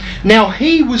 Now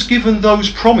he was given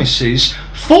those promises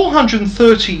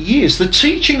 430 years. The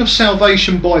teaching of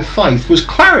salvation by faith was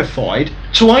clarified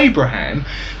to Abraham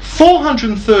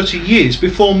 430 years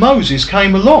before Moses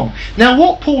came along. Now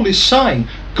what Paul is saying,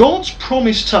 God's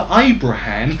promise to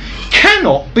Abraham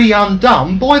cannot be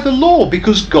undone by the law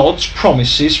because God's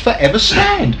promises forever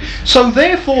stand. So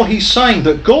therefore he's saying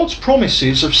that God's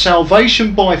promises of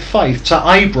salvation by faith to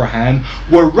Abraham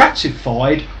were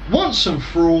ratified once and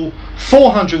for all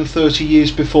 430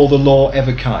 years before the law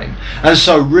ever came. And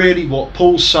so really what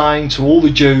Paul's saying to all the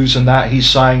Jews and that, he's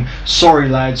saying, sorry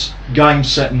lads, game,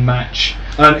 set and match.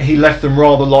 And he left them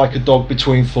rather like a dog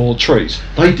between 4 trees.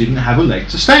 They didn't have a leg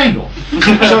to stand on.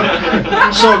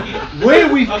 So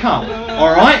where we've come,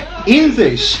 alright, in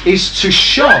this is to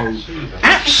show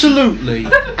absolutely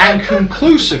and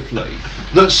conclusively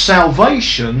that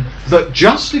salvation, that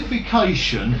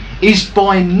justification is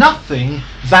by nothing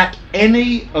that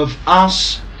any of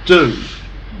us do.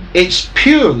 It's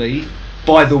purely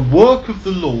by the work of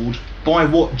the Lord, by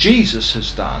what Jesus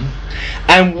has done,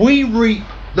 and we reap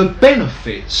the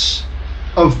benefits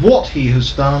of what he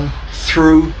has done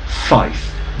through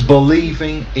faith,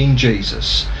 believing in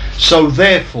Jesus. So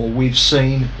therefore we've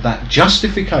seen that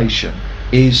justification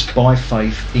is by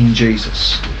faith in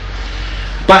Jesus.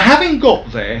 But having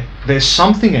got there, there's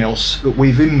something else that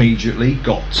we've immediately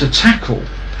got to tackle.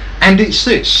 And it's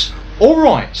this.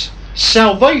 Alright,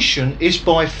 salvation is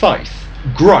by faith.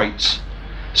 Great.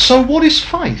 So what is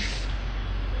faith?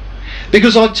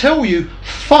 Because I tell you,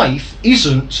 faith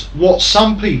isn't what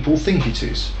some people think it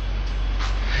is.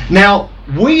 Now,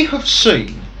 we have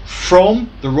seen from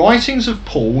the writings of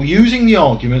Paul, using the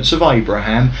arguments of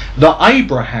Abraham, that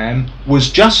Abraham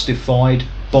was justified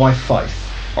by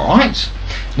faith. Alright,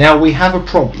 now we have a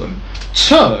problem.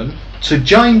 Turn to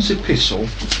James' epistle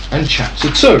and chapter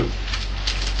 2.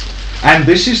 And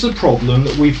this is the problem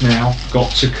that we've now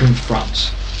got to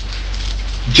confront.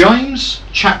 James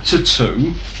chapter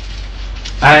 2,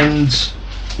 and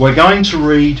we're going to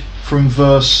read from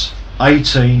verse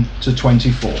 18 to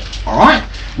 24. Alright,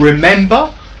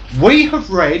 remember, we have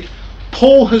read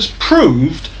Paul has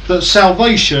proved that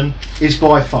salvation is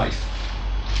by faith.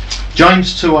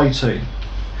 James 2:18.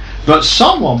 But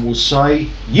someone will say,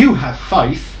 you have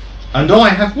faith and I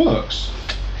have works.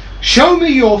 Show me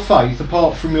your faith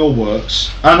apart from your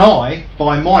works, and I,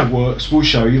 by my works, will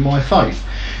show you my faith.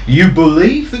 You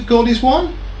believe that God is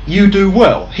one? You do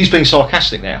well. He's being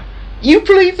sarcastic now. You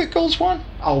believe that God's one?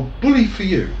 I'll bully for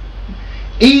you.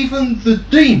 Even the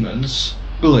demons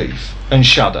believe and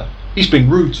shudder. He's being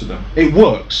rude to them. It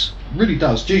works. It really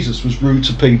does. Jesus was rude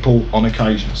to people on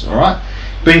occasions, alright?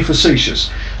 Being facetious.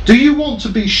 Do you want to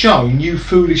be shown, you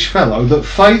foolish fellow, that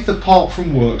faith apart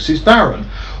from works is barren?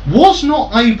 Was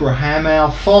not Abraham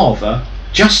our father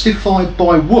justified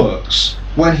by works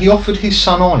when he offered his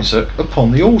son Isaac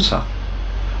upon the altar?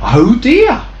 Oh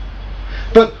dear!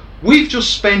 But we've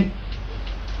just spent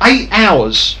 8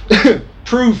 hours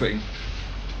proving,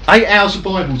 8 hours of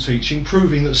Bible teaching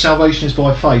proving that salvation is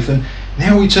by faith, and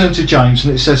now we turn to James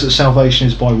and it says that salvation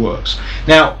is by works.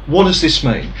 Now, what does this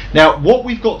mean? Now, what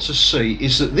we've got to see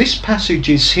is that this passage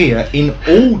is here in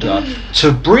order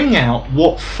to bring out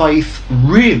what faith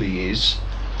really is,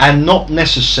 and not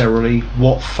necessarily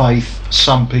what faith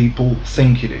some people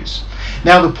think it is.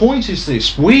 Now, the point is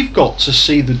this: we've got to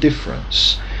see the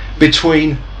difference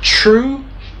between true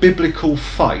biblical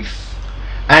faith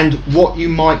and what you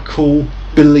might call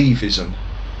believism.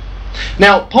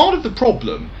 Now, part of the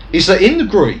problem is that in the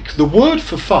Greek, the word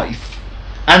for faith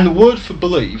and the word for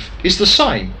believe is the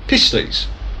same, pistis.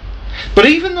 But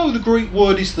even though the Greek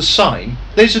word is the same,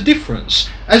 there's a difference,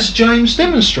 as James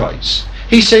demonstrates.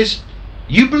 He says,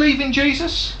 you believe in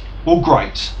Jesus? Well,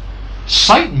 great.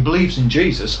 Satan believes in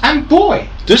Jesus, and boy,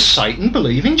 does Satan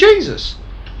believe in Jesus.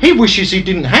 He wishes he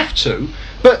didn't have to,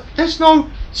 but there's no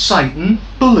Satan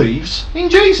believes in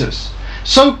Jesus.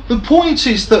 So the point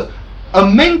is that a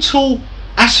mental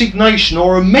assignation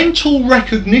or a mental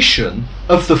recognition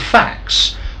of the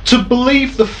facts, to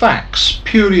believe the facts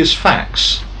purely as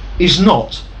facts, is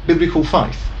not biblical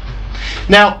faith.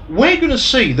 Now, we're going to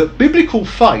see that biblical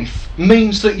faith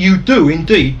means that you do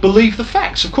indeed believe the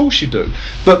facts. Of course you do.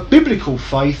 But biblical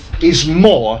faith is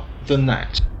more than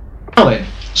that. Now then,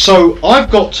 so I've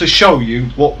got to show you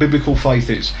what biblical faith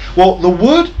is. Well, the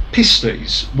word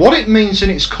pistis, what it means in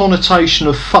its connotation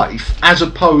of faith, as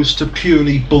opposed to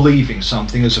purely believing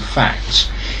something as a fact,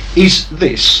 is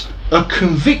this: a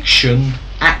conviction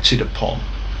acted upon.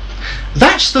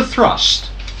 That's the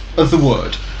thrust of the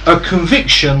word, a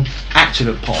conviction acted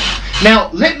upon. Now,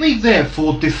 let me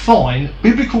therefore define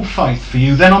biblical faith for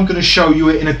you, then I'm going to show you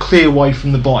it in a clear way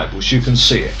from the Bible so you can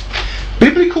see it.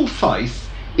 Biblical faith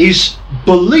is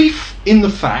belief in the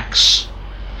facts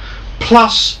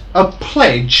plus a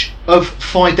pledge of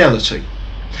fidelity.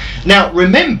 Now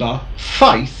remember,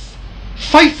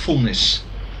 faithfulness,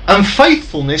 and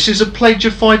faithfulness is a pledge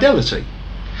of fidelity.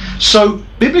 So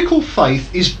biblical faith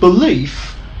is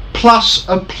belief plus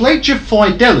a pledge of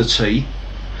fidelity,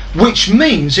 which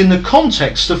means, in the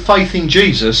context of faith in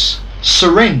Jesus,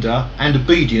 surrender and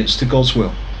obedience to God's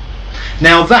will.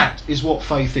 Now that is what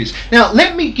faith is. Now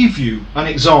let me give you an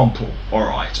example,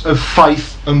 alright, of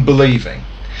faith and believing.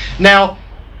 Now,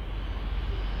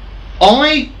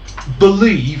 I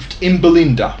believed in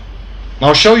Belinda.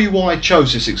 I'll show you why I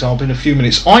chose this example in a few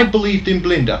minutes. I believed in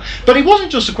Belinda, but it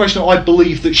wasn't just a question that I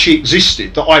believed that she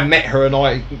existed, that I met her and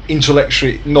I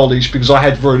intellectually acknowledged because I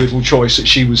had very little choice that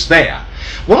she was there.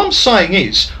 What I'm saying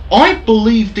is, I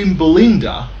believed in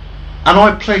Belinda and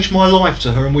I pledged my life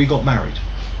to her and we got married.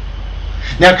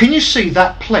 Now, can you see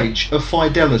that pledge of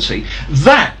fidelity?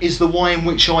 That is the way in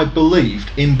which I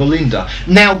believed in Belinda.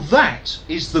 Now, that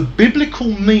is the biblical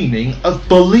meaning of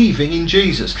believing in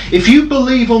Jesus. If you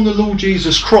believe on the Lord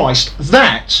Jesus Christ,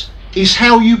 that is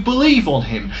how you believe on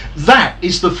him. That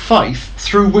is the faith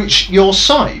through which you're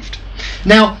saved.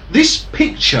 Now, this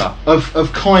picture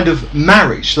of kind of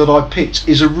marriage that I picked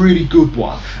is a really good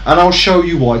one, and I'll show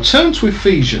you why. Turn to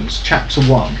Ephesians chapter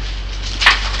 1.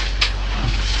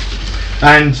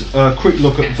 And a quick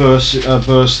look at verse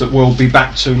that we'll be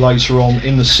back to later on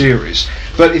in the series.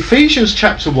 But Ephesians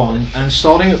chapter 1, and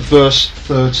starting at verse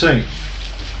 13.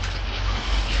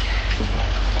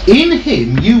 In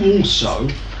him you also,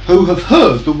 who have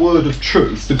heard the word of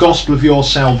truth, the gospel of your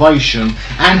salvation,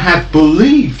 and have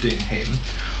believed in him,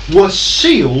 were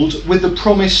sealed with the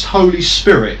promised Holy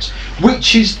Spirit,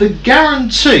 which is the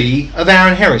guarantee of our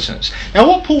inheritance. Now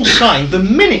what Paul's saying, the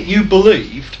minute you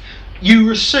believed, you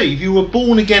were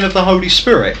born again of the Holy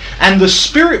Spirit, and the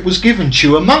Spirit was given to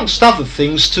you, amongst other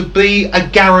things, to be a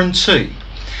guarantee.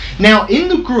 Now in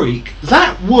the Greek,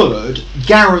 that word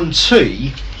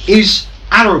guarantee is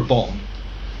arabon.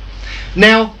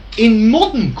 Now in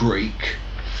modern Greek,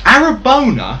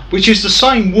 arabona, which is the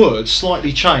same word,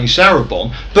 slightly changed,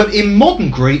 arabon, but in modern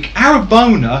Greek,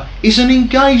 arabona is an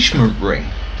engagement ring.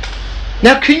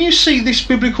 Now can you see this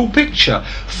biblical picture?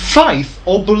 Faith,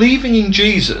 or believing in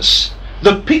Jesus,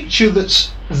 the picture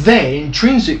that's there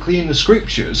intrinsically in the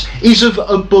scriptures, is of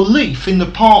a belief in the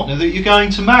partner that you're going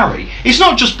to marry. It's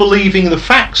not just believing the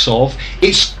facts of,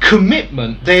 it's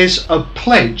commitment. There's a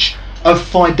pledge of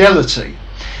fidelity.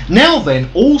 Now then,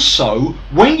 also,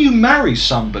 when you marry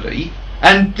somebody,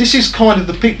 and this is kind of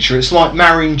the picture, it's like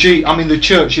marrying the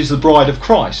church is the bride of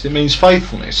Christ, it means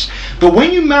faithfulness. But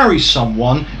when you marry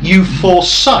someone, you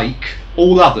forsake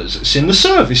all others. It's in the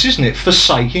service, isn't it?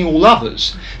 Forsaking all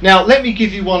others. Now, let me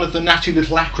give you one of the natty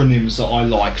little acronyms that I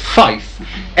like. Faith.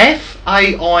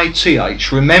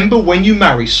 F-A-I-T-H. Remember, when you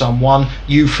marry someone,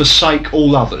 you forsake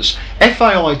all others.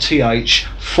 F-A-I-T-H,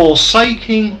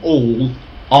 forsaking all,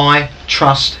 I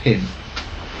trust him.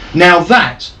 Now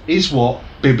that is what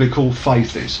biblical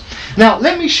faith is. Now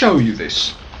let me show you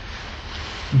this.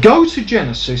 Go to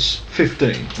Genesis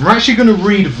 15. We're actually going to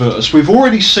read a verse. We've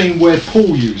already seen where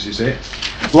Paul uses it.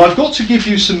 Well, I've got to give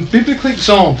you some biblical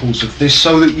examples of this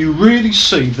so that you really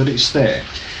see that it's there.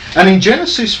 And in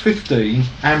Genesis 15,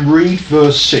 and read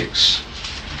verse 6.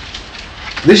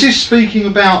 This is speaking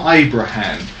about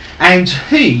Abraham. And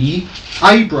he,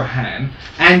 Abraham,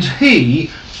 and he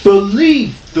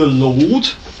believed the Lord,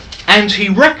 and he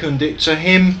reckoned it to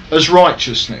him as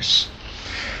righteousness.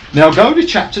 Now go to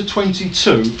chapter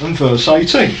 22 and verse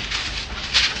 18.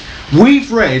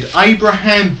 We've read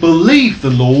Abraham believed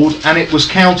the Lord, and it was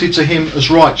counted to him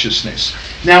as righteousness.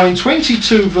 Now in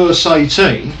 22 verse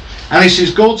 18, and this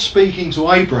is God speaking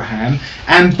to Abraham,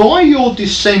 and by your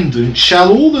descendants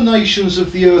shall all the nations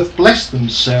of the earth bless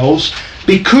themselves,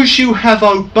 because you have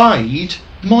obeyed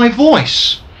my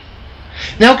voice.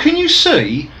 Now can you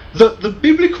see that the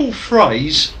biblical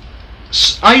phrase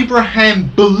Abraham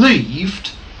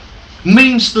believed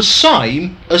means the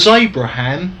same as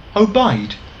Abraham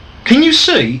obeyed? Can you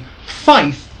see?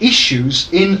 Faith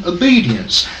issues in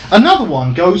obedience. Another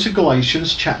one, go to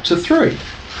Galatians chapter 3.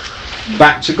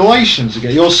 Back to Galatians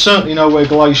again. You'll certainly know where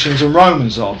Galatians and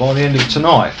Romans are by the end of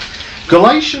tonight.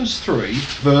 Galatians 3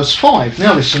 verse 5.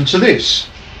 Now listen to this.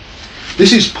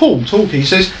 This is Paul talking. He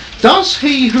says, does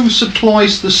he who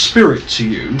supplies the Spirit to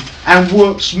you and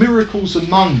works miracles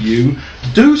among you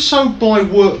do so by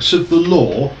works of the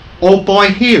law or by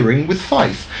hearing with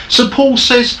faith? So Paul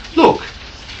says, look,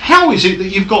 how is it that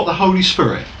you've got the Holy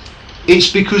Spirit? It's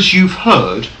because you've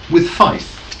heard with faith.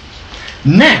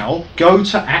 Now go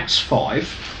to Acts 5.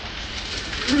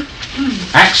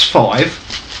 Acts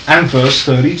 5 and verse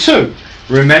 32.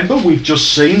 Remember, we've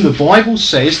just seen the Bible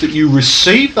says that you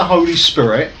receive the Holy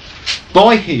Spirit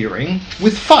by hearing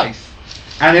with faith.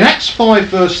 And in Acts 5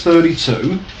 verse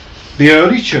 32, the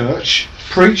early church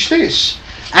preached this.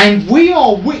 And we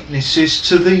are witnesses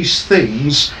to these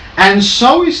things, and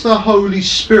so is the Holy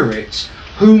Spirit,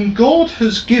 whom God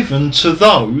has given to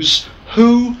those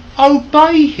who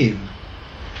obey him.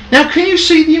 Now can you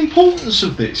see the importance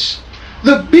of this?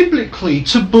 That biblically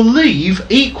to believe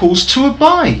equals to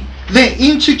obey. They're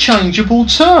interchangeable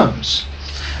terms.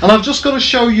 And I've just got to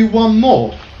show you one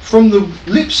more from the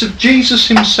lips of Jesus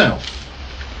himself.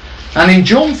 And in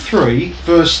John 3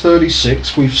 verse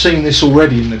 36, we've seen this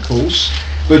already in the course,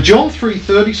 but John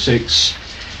 3:36,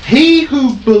 he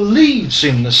who believes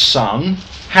in the Son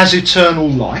has eternal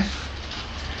life.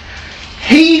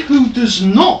 He who does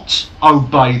not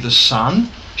obey the Son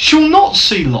shall not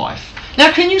see life.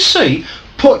 Now can you see?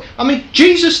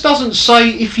 Jesus doesn't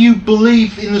say if you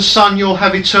believe in the Son you'll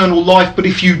have eternal life, but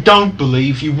if you don't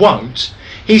believe you won't.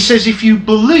 He says if you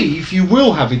believe you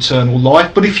will have eternal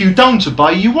life, but if you don't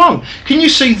obey you won't. Can you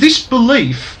see? This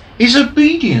belief is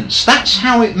obedience. That's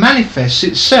how it manifests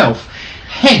itself.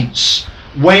 Hence,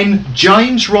 when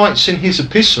James writes in his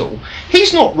epistle,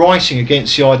 he's not writing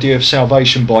against the idea of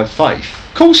salvation by faith.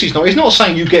 Of course he's not. He's not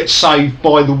saying you get saved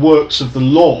by the works of the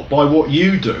law, by what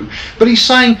you do. But he's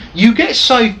saying you get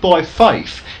saved by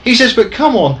faith. He says, but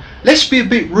come on, let's be a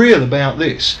bit real about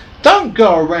this. Don't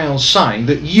go around saying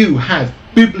that you have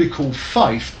biblical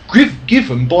faith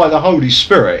given by the Holy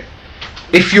Spirit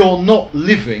if you're not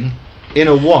living in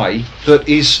a way that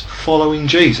is following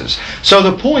Jesus. So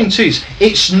the point is,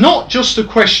 it's not just a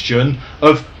question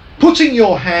of Putting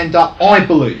your hand up, I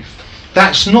believe.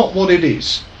 That's not what it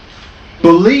is.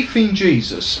 Belief in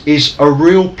Jesus is a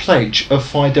real pledge of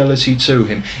fidelity to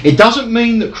him. It doesn't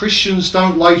mean that Christians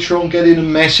don't later on get in a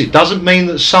mess. It doesn't mean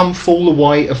that some fall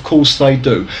away. Of course they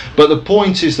do. But the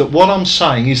point is that what I'm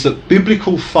saying is that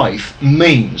biblical faith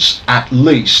means at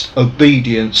least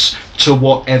obedience to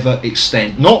whatever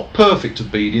extent. Not perfect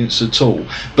obedience at all,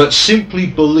 but simply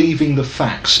believing the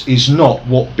facts is not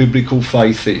what biblical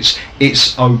faith is.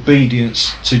 It's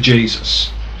obedience to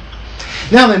Jesus.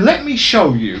 Now then, let me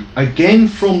show you, again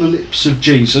from the lips of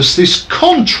Jesus, this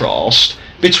contrast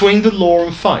between the law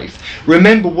and faith.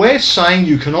 Remember, we're saying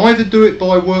you can either do it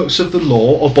by works of the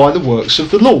law or by the works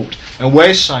of the Lord. And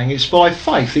we're saying it's by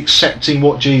faith, accepting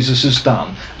what Jesus has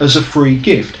done as a free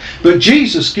gift. But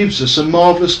Jesus gives us a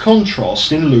marvellous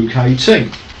contrast in Luke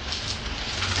 18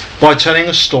 by telling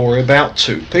a story about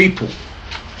two people.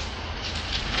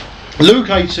 Luke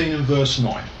 18 and verse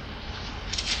 9.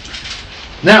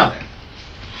 Now then,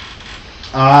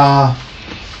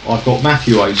 I've got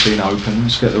Matthew 18 open.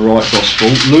 Let's get the right gospel.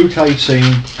 Luke 18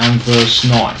 and verse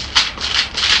 9.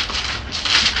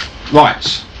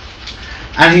 Right.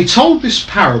 And he told this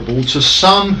parable to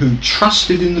some who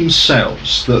trusted in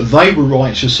themselves that they were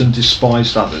righteous and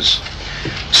despised others.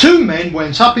 Two men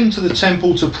went up into the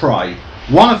temple to pray,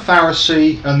 one a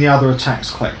Pharisee and the other a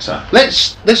tax collector.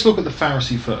 Let's look at the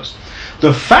Pharisee first.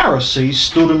 The Pharisee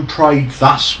stood and prayed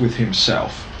thus with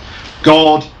himself: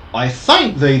 God, I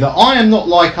thank thee that I am not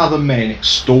like other men,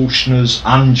 extortioners,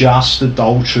 unjust,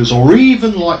 adulterers, or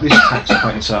even like this tax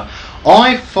collector.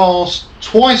 I fast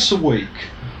twice a week.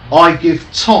 I give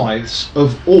tithes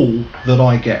of all that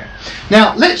I get.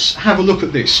 Now let's have a look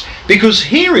at this, because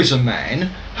here is a man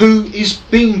who is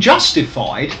being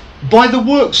justified by the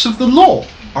works of the law.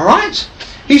 Alright?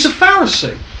 He's a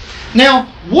Pharisee. Now,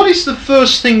 what is the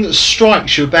first thing that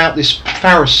strikes you about this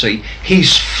Pharisee?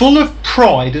 He's full of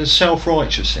pride and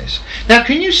self-righteousness. Now,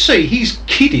 can you see he's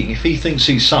kidding if he thinks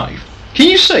he's saved? Can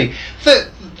you see that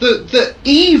the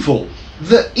evil,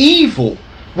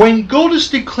 when God has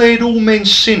declared all men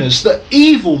sinners, the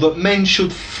evil that men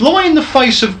should fly in the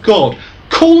face of God,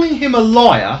 calling him a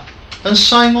liar and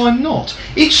saying I'm not?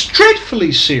 It's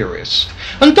dreadfully serious.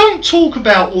 And don't talk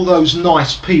about all those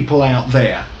nice people out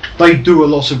there. They do a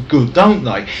lot of good, don't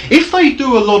they? If they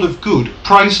do a lot of good,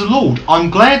 praise the Lord. I'm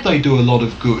glad they do a lot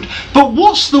of good. But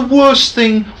what's the worst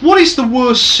thing? What is the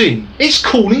worst sin? It's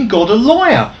calling God a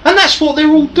liar. And that's what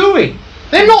they're all doing.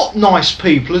 They're not nice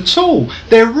people at all.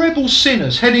 They're rebel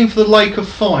sinners heading for the lake of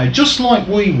fire, just like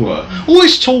we were. All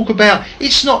this talk about,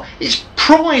 it's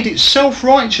pride, it's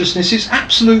self-righteousness, it's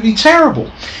absolutely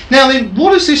terrible. Now then,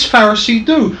 what does this Pharisee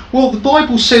do? Well, the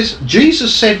Bible says,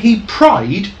 Jesus said he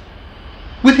prayed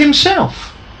with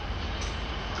himself.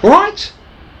 Alright?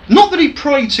 Not that he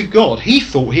prayed to God. He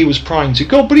thought he was praying to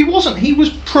God, but he wasn't. He was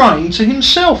praying to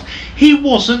himself. He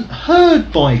wasn't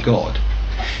heard by God.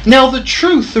 Now, the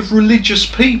truth of religious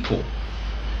people,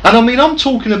 and I mean I'm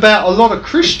talking about a lot of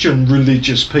Christian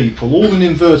religious people, all in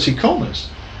inverted commas.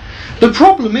 The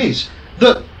problem is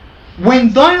that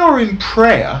when they are in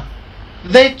prayer,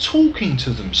 they're talking to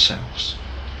themselves.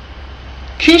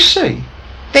 Can you see?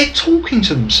 They're talking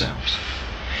to themselves.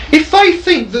 If they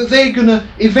think that they're going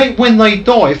to, when they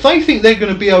die, if they think they're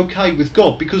going to be okay with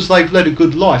God because they've led a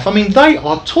good life, I mean, they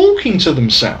are talking to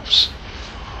themselves.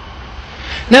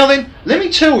 Now then, let me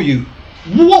tell you,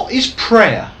 what is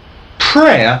prayer?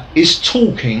 Prayer is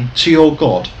talking to your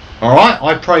God. Alright?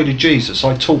 I pray to Jesus,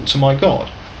 I talk to my God.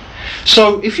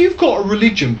 So if you've got a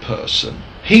religion person,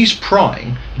 he's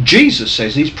praying, Jesus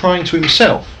says he's praying to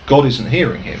himself. God isn't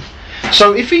hearing him.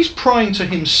 So if he's praying to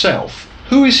himself,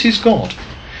 who is his God?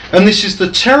 And this is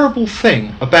the terrible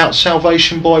thing about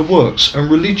salvation by works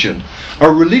and religion. A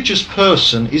religious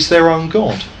person is their own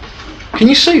God. Can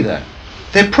you see that?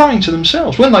 They're praying to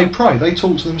themselves. When they pray, they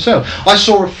talk to themselves. I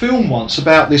saw a film once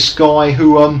about this guy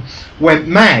who went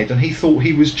mad and he thought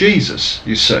he was Jesus,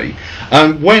 you see.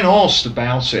 And when asked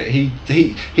about it,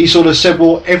 he sort of said,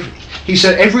 well,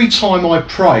 every time I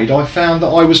prayed, I found that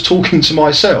I was talking to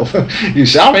myself. You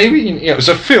see, I mean, it was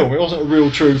a film, it wasn't a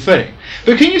real true thing.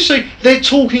 But can you see, they're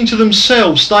talking to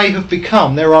themselves, they have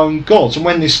become their own gods. And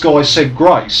when this guy said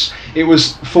grace, it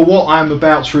was for what I am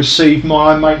about to receive,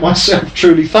 I make myself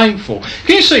truly thankful.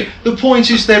 Can you see, the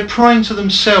point is they're praying to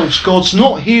themselves, God's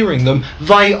not hearing them,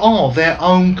 they are their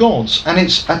own gods. And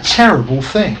it's a terrible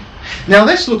thing. Now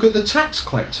let's look at the tax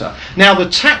collector. Now the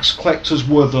tax collectors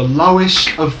were the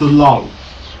lowest of the low.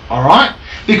 Alright?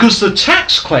 Because the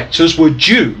tax collectors were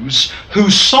Jews who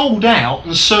sold out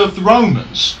and served the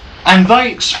Romans. And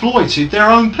they exploited their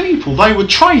own people. They were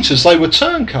traitors, they were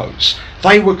turncoats.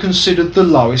 They were considered the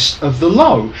lowest of the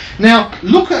low. Now,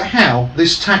 look at how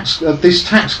this tax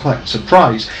collector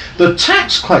prays. The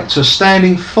tax collector,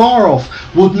 standing far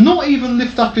off, would not even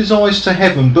lift up his eyes to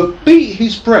heaven, but beat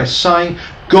his breast, saying,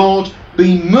 God,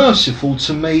 be merciful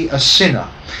to me, a sinner.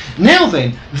 Now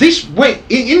then,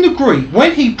 in the Greek,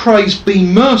 when he prays be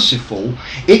merciful,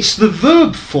 it's the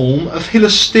verb form of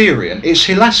hilasterion. It's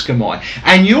hilaskomai.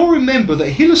 And you'll remember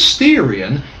that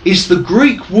hilasterion is the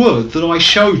Greek word that I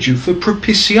showed you for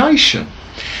propitiation.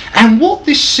 And what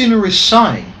this sinner is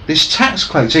saying, this tax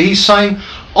collector, he's saying,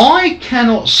 I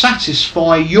cannot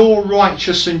satisfy your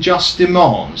righteous and just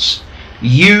demands.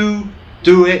 You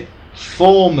do it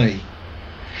for me.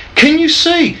 Can you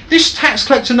see? This tax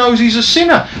collector knows he's a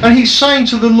sinner, and he's saying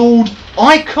to the Lord,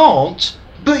 I can't,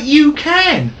 but you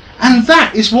can. And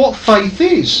that is what faith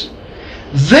is.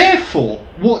 Therefore,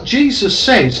 what Jesus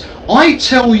says, I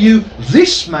tell you,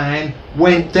 this man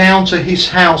went down to his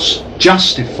house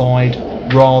justified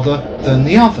rather than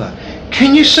the other.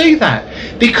 Can you see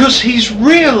that? Because he's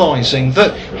realising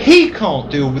that he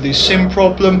can't deal with his sin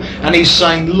problem, and he's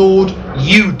saying, Lord,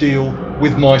 you deal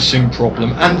with my sin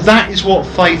problem. And that is what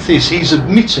faith is. He's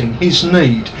admitting his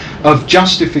need of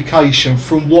justification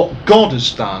from what God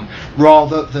has done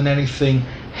rather than anything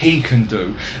he can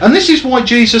do. And this is why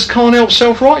Jesus can't help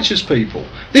self-righteous people.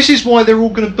 This is why they're all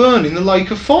going to burn in the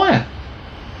lake of fire.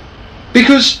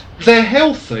 Because they're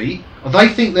healthy, they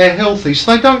think they're healthy,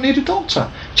 so they don't need a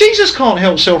doctor. Jesus can't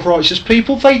help self-righteous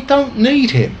people, they don't need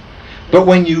him. But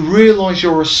when you realise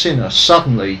you're a sinner,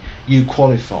 suddenly you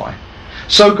qualify.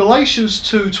 So Galatians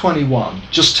 2:21,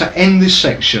 just to end this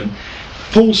section,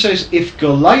 Paul says,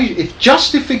 if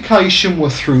justification were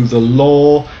through the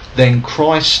law, then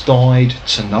Christ died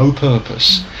to no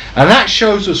purpose. And that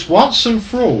shows us once and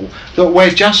for all that we're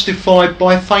justified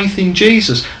by faith in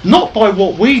Jesus, not by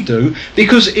what we do,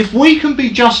 because if we can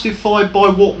be justified by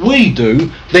what we do,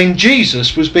 then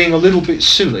Jesus was being a little bit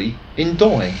silly in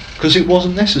dying, because it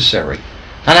wasn't necessary.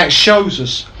 And that shows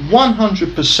us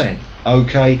 100%,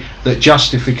 okay, that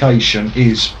justification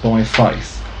is by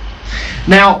faith.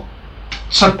 Now,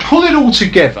 to pull it all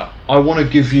together, I want to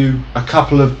give you a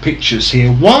couple of pictures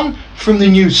here. One from the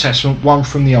New Testament, one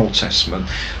from the Old Testament.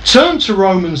 Turn to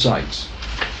Romans 8.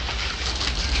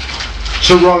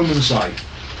 To Romans 8.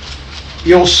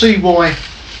 You'll see why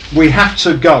we have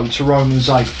to go to Romans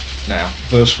 8 now,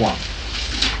 verse 1.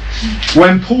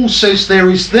 When Paul says, there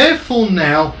is therefore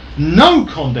now no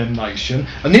condemnation,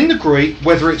 and in the Greek,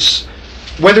 whether it's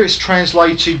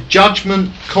translated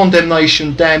judgment,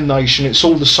 condemnation, damnation, it's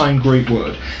all the same Greek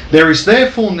word. There is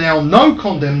therefore now no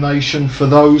condemnation for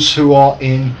those who are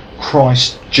in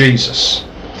Christ Jesus.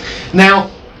 Now,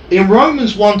 in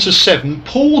Romans 1-7,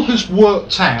 Paul has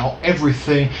worked out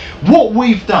everything. What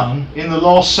we've done in the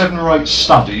last 7 or 8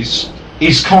 studies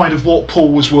is kind of what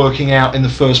Paul was working out in the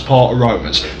first part of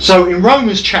Romans. So in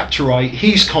Romans chapter 8,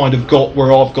 he's kind of got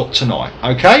where I've got tonight,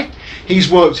 okay?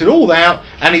 He's worked it all out,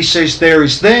 and he says there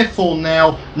is therefore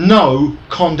now no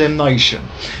condemnation.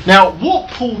 Now, what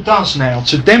Paul does now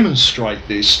to demonstrate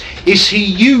this is he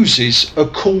uses a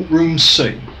courtroom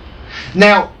scene.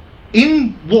 Now,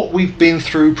 in what we've been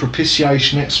through,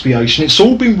 propitiation, expiation, it's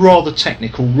all been rather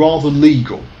technical, rather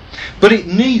legal. But it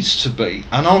needs to be,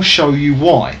 and I'll show you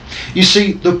why. You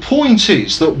see, the point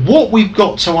is that what we've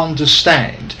got to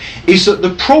understand is that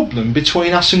the problem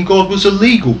between us and God was a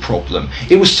legal problem.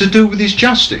 It was to do with his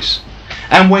justice.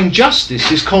 And when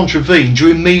justice is contravened, you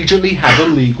immediately have a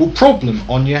legal problem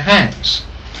on your hands.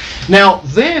 Now,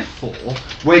 therefore,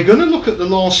 we're going to look at the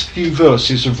last few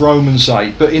verses of Romans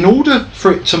 8, but in order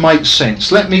for it to make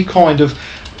sense, let me kind of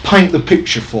paint the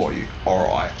picture for you.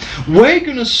 Alright, we're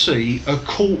going to see a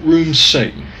courtroom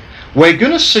scene. We're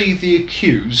going to see the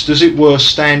accused, as it were,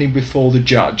 standing before the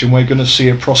judge, and we're going to see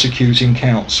a prosecuting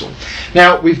counsel.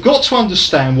 Now, we've got to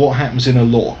understand what happens in a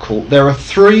law court. There are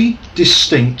 3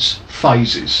 distinct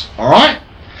phases. Alright,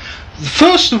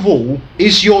 first of all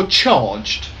is you're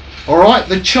charged. Alright,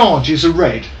 the charges are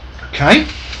read. Okay.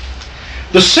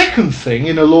 The second thing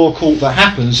in a law court that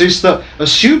happens is that,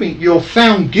 assuming you're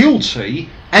found guilty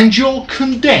and you're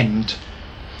condemned,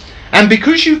 and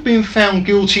because you've been found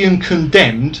guilty and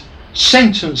condemned,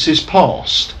 sentence is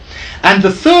passed. And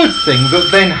the third thing that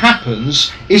then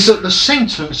happens is that the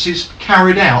sentence is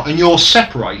carried out and you're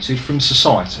separated from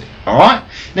society. Alright?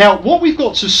 Now, what we've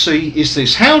got to see is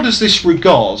this. How does this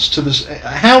regards to this?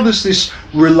 How does this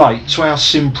relate to our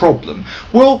sin problem?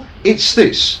 Well, it's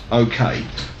this, okay.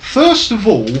 First of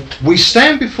all, we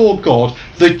stand before God,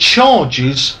 the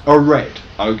charges are read,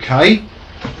 okay?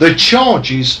 The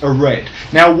charges are read.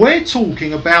 Now we're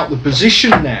talking about the position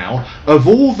now of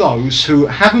all those who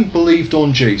haven't believed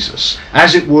on Jesus,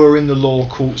 as it were in the law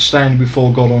court, standing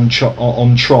before God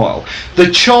on trial.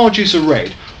 The charges are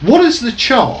read. What is the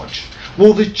charge?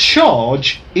 Well, the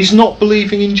charge is not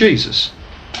believing in Jesus.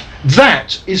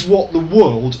 That is what the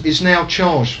world is now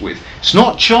charged with. It's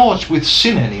not charged with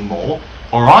sin anymore,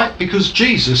 alright, because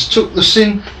Jesus took the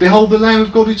sin. Behold the Lamb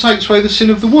of God who takes away the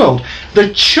sin of the world.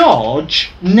 The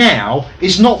charge now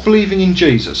is not believing in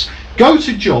Jesus. Go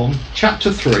to John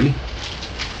chapter 3.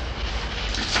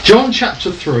 John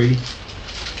chapter 3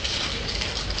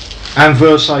 and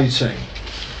verse 18.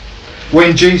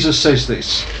 When Jesus says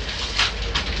this,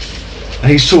 and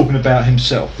he's talking about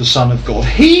himself, the Son of God.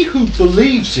 He who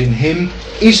believes in him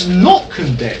is not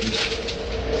condemned.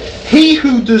 He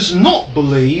who does not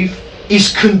believe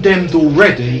is condemned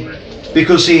already,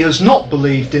 because he has not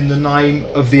believed in the name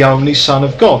of the only Son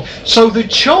of God. So the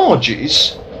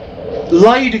charges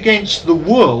laid against the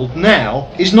world now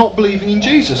is not believing in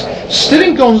Jesus. Still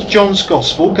in John's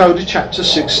Gospel, go to chapter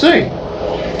 16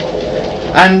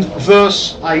 and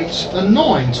verse 8 and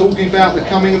 9, talking about the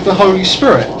coming of the Holy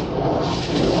Spirit.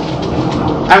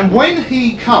 And when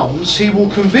he comes, he will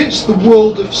convince the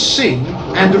world of sin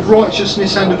and of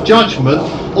righteousness and of judgment.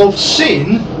 Of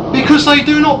sin, because they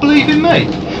do not believe in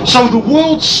me. So the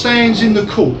world stands in the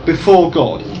court before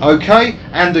God, okay?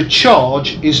 And the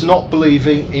charge is not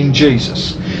believing in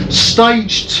Jesus.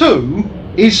 Stage 2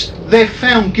 is they're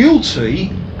found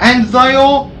guilty and they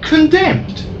are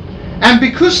condemned. And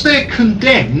because they're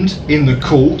condemned in the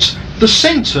court, the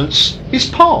sentence is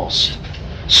passed.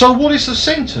 So what is the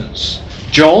sentence?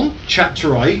 John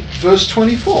chapter 8 verse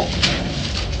 24.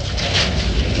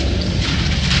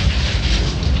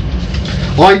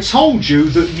 I told you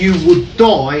that you would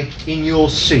die in your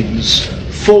sins,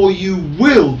 for you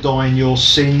will die in your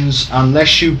sins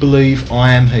unless you believe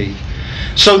I am he.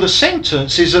 So the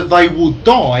sentence is that they will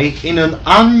die in an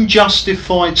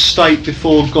unjustified state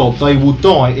before God. They will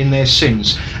die in their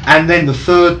sins. And then the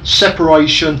third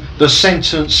separation, the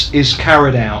sentence is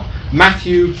carried out.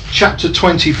 Matthew chapter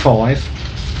 25.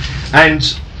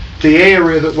 And the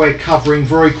area that we're covering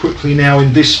very quickly now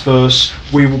in this verse,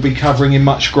 we will be covering in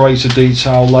much greater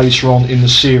detail later on in the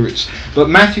series. But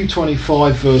Matthew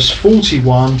 25 verse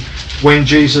 41, when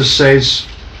Jesus says,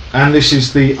 and this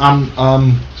is the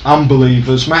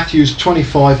unbelievers, Matthew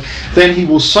 25, then he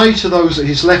will say to those at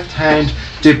his left hand,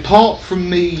 depart from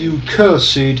me, you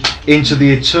cursed, into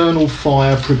the eternal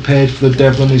fire prepared for the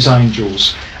devil and his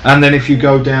angels. And then if you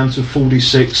go down to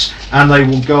 46, and they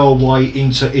will go away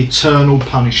into eternal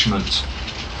punishment.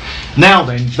 Now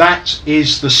then, that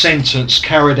is the sentence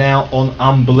carried out on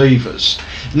unbelievers.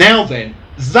 Now then,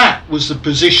 that was the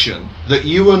position that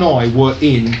you and I were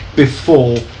in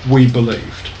before we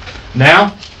believed.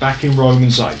 Now, back in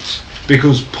Romans 8.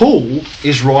 Because Paul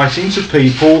is writing to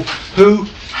people who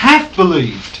have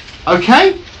believed.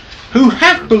 Okay? Who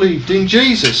have believed in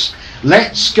Jesus.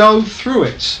 Let's go through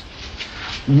it.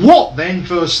 What then,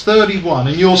 verse 31,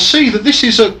 and you'll see that this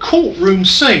is a courtroom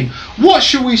scene. What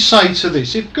shall we say to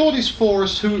this? If God is for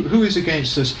us, who is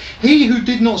against us? He who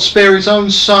did not spare his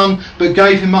own son, but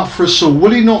gave him up for us all,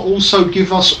 will he not also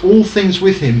give us all things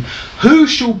with him? Who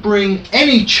shall bring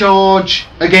any charge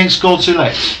against God's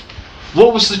elect?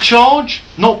 What was the charge?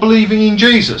 Not believing in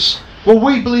Jesus. Well,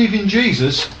 we believe in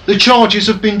Jesus. The charges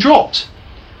have been dropped,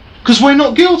 because we're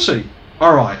not guilty.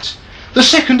 All right. The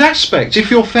second aspect,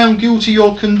 if you're found guilty,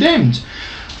 you're condemned.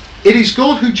 It is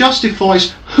God who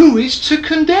justifies. Who is to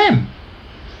condemn?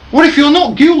 Well, if you're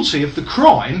not guilty of the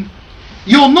crime,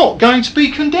 you're not going to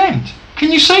be condemned. Can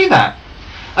you see that?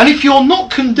 And if you're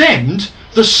not condemned,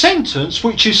 the sentence,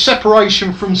 which is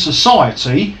separation from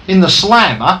society in the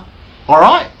slammer,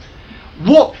 alright,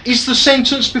 what is the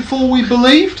sentence before we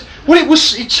believed? Well, it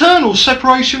was eternal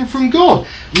separation from God.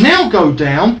 Now go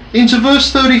down into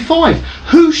verse 35.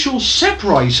 Who shall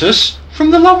separate us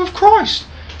from the love of Christ?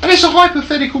 And it's a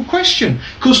hypothetical question,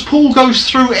 because Paul goes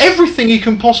through everything he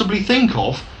can possibly think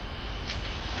of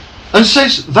and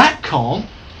says that can't.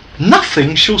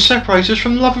 Nothing shall separate us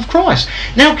from the love of Christ.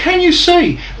 Now, can you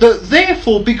see that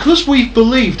therefore, because we've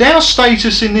believed, our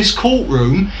status in this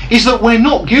courtroom is that we're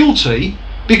not guilty.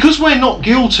 Because we're not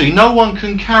guilty, no one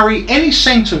can carry any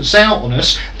sentence out on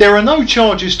us. There are no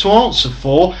charges to answer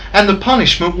for, and the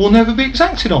punishment will never be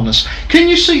exacted on us. Can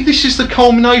you see this is the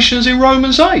culminations in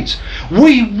Romans 8?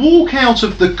 We walk out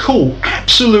of the court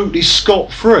absolutely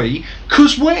scot-free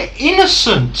because we're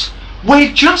innocent.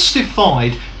 We're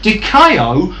justified.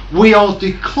 Dikao, we are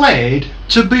declared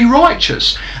to be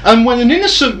righteous. And when an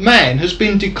innocent man has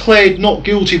been declared not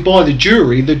guilty by the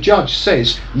jury, the judge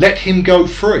says, let him go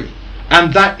free.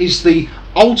 And that is the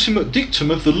ultimate dictum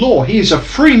of the law. He is a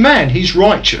free man, he's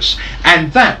righteous.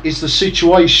 And that is the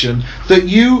situation that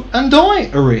you and I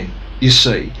are in, you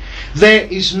see. There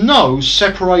is no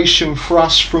separation for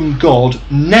us from God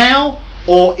now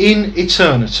or in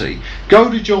eternity. Go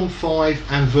to John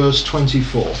 5 and verse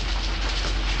 24.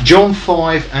 John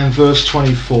 5 and verse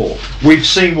 24. We've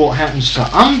seen what happens to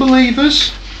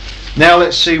unbelievers. Now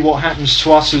let's see what happens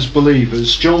to us as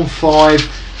believers. John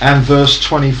 5 and verse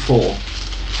 24.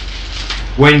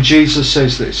 When Jesus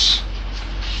says this.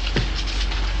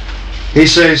 He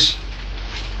says,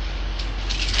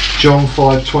 John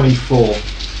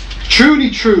 5:24. Truly,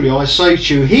 truly, I say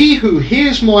to you, he who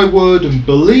hears my word and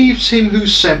believes him who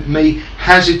sent me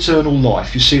has eternal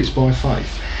life. You see, it's by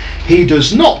faith. He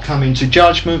does not come into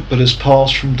judgment, but has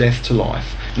passed from death to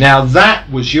life. Now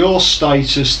that was your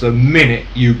status the minute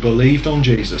you believed on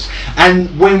Jesus.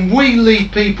 And when we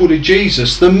lead people to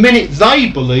Jesus, the minute they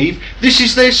believe, this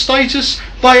is their status,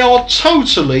 they are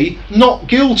totally not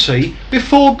guilty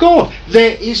before God.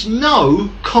 There is no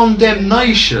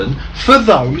condemnation for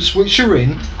those which are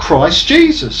in Christ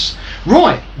Jesus.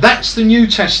 Right, that's the New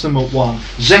Testament one.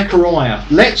 Zechariah.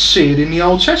 Let's see it in the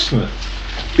Old Testament.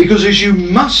 Because as you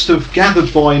must have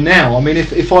gathered by now, I mean,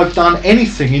 if I've done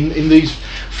anything in these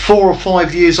 4 or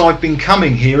 5 years I've been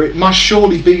coming here, it must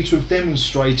surely be to have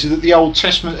demonstrated that the Old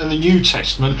Testament and the New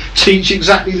Testament teach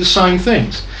exactly the same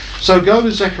things. So go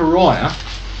to Zechariah,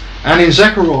 and in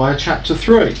Zechariah chapter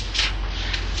 3.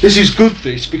 This is good,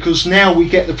 because now we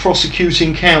get the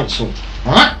prosecuting counsel.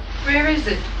 Alright? Where is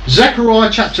it? Zechariah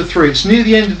chapter 3. It's near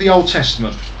the end of the Old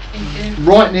Testament.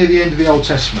 Right near the end of the Old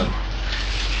Testament.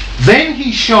 Then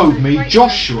he showed me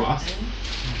Joshua.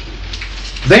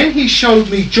 Then he showed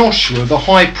me Joshua the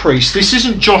high priest. This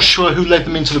isn't Joshua who led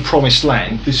them into the promised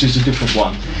land. This is a different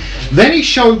one. Then he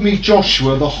showed me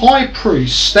Joshua the high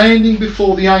priest standing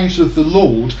before the angel of the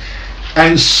Lord,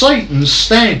 and Satan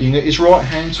standing at his right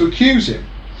hand to accuse him.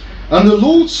 And the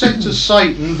Lord said to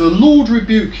Satan, the Lord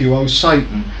rebuke you, O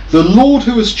Satan. The Lord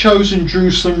who has chosen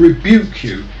Jerusalem rebuke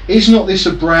you. Is not this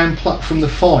a brand plucked from the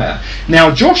fire?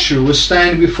 Now Joshua was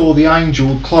standing before the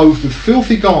angel, clothed with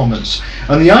filthy garments.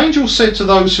 And the angel said to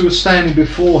those who were standing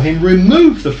before him,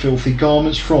 remove the filthy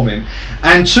garments from him.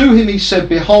 And to him he said,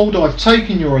 behold, I've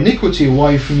taken your iniquity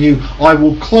away from you. I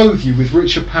will clothe you with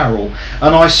rich apparel.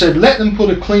 And I said, let them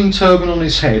put a clean turban on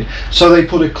his head. So they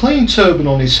put a clean turban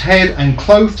on his head and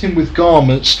clothed him with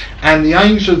garments. And the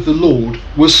angel of the Lord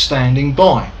was standing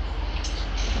by.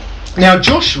 Now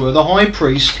Joshua the high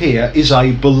priest here is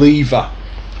a believer,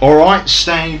 alright,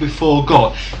 standing before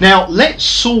God. Now let's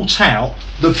sort out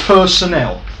the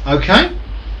personnel, okay?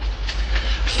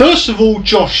 First of all,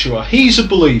 Joshua, he's a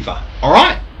believer,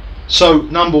 alright? So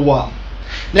number one.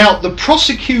 Now the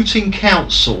prosecuting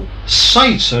counsel,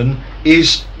 Satan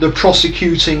is the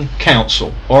prosecuting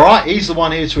counsel, alright? He's the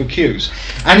one here to accuse.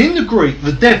 And in the Greek,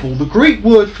 the devil, the Greek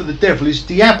word for the devil is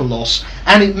diabolos,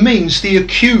 and it means the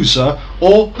accuser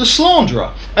or the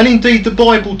slanderer. And indeed the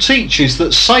Bible teaches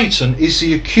that Satan is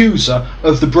the accuser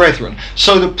of the brethren.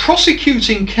 So the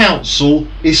prosecuting counsel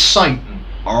is Satan,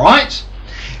 alright?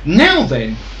 Now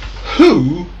then,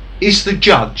 who is the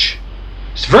judge?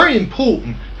 It's very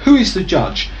important. Who is the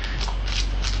judge?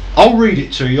 I'll read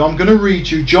it to you. I'm going to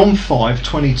read you John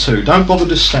 5:22. Don't bother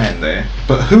to stand there.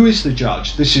 But who is the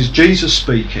judge? This is Jesus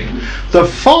speaking. The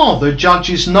Father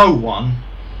judges no one,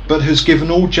 but has given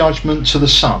all judgment to the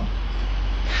Son.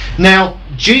 Now,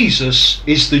 Jesus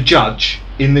is the judge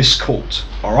in this court.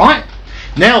 Alright?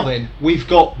 Now then, we've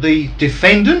got the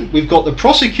defendant, we've got the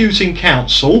prosecuting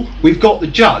counsel, we've got the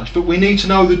judge, but we need to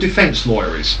know who the defence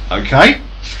lawyer is. Okay?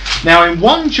 Now in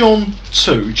 1 John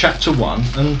 2, chapter 1,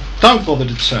 and don't bother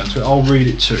to turn to it, I'll read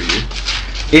it to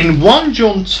you. In 1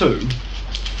 John 2,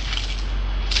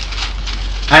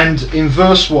 and in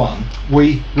verse 1,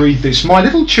 we read this. My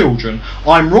little children,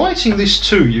 I'm writing this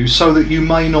to you so that you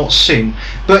may not sin.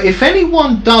 But if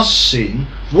anyone does sin,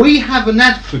 we have an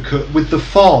advocate with the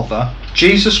Father,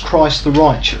 Jesus Christ the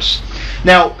righteous.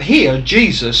 Now here,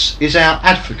 Jesus is our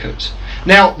advocate.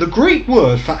 Now, the Greek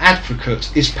word for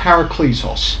advocate is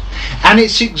parakletos, and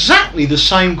it's exactly the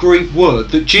same Greek word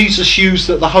that Jesus used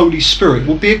that the Holy Spirit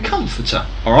will be a comforter,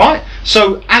 alright?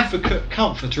 So, advocate,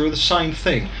 comforter are the same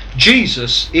thing.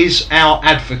 Jesus is our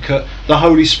advocate, the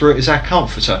Holy Spirit is our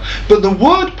comforter. But the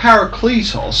word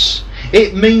parakletos,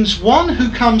 it means one who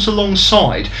comes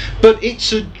alongside, but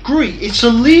it's a Greek, it's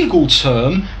a legal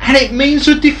term, and it means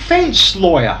a defence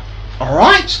lawyer,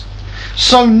 alright?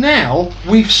 So now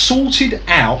we've sorted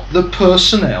out the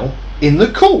personnel in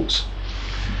the court.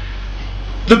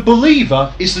 The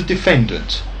believer is the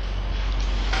defendant.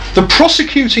 The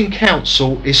prosecuting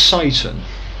counsel is Satan.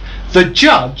 The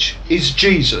judge is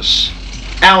Jesus.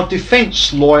 Our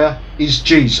defence lawyer is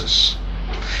Jesus.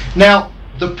 Now,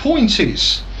 the point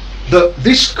is that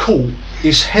this court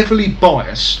is heavily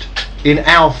biased in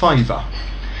our favour.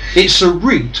 It's a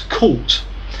rigged court.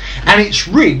 And it's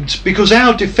rigged because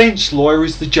our defence lawyer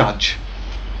is the judge.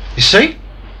 You see?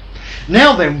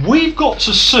 Now then, we've got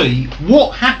to see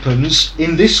what happens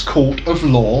in this court of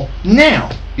law now,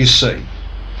 you see.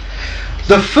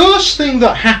 The first thing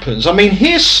that happens,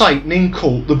 here's Satan in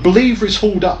court. The believer is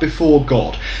hauled up before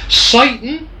God.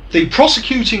 Satan, the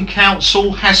prosecuting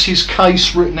counsel, has his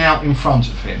case written out in front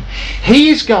of him. He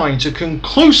is going to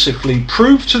conclusively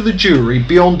prove to the jury,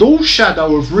 beyond all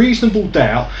shadow of reasonable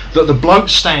doubt, that the bloke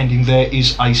standing there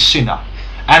is a sinner,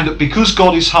 and that because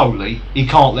God is holy, he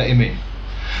can't let him in.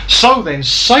 So then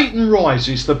Satan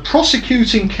rises, the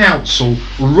prosecuting counsel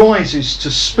rises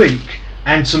to speak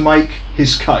and to make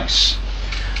his case.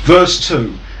 Verse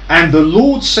 2, and the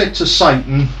Lord said to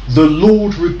Satan, the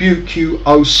Lord rebuke you,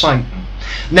 O Satan.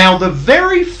 Now the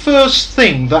very first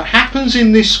thing that happens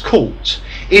in this court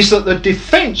is that the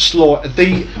defence lawyer,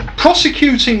 the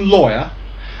prosecuting lawyer,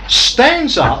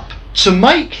 stands up to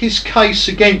make his case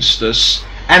against us,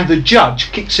 and the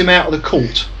judge kicks him out of the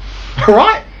court.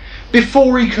 Alright?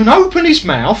 Before he can open his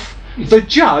mouth, the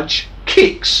judge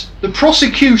kicks the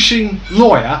prosecuting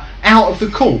lawyer out of the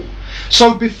court.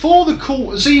 So before the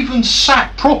court has even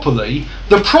sat properly,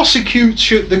 the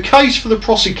case for the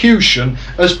prosecution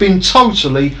has been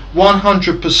totally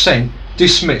 100%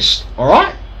 dismissed.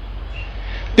 Alright?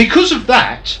 Because of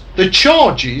that, the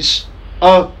charges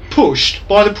are pushed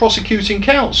by the prosecuting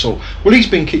counsel. Well, he's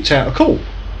been kicked out of court.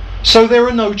 So there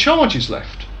are no charges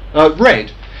left.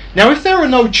 Read. Now, if there are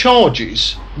no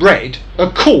charges read, a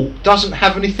court doesn't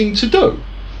have anything to do.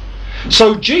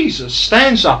 So Jesus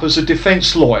stands up as a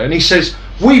defence lawyer and he says,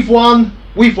 we've won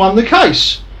the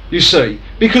case, you see,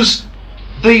 because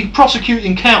the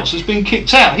prosecuting counsel has been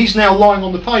kicked out. He's now lying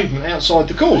on the pavement outside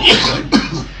the court, you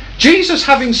see. Jesus,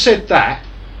 having said that,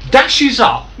 dashes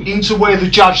up into where the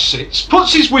judge sits,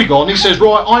 puts his wig on, he says,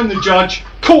 right, I'm the judge,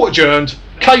 court adjourned,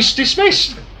 case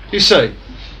dismissed, you see.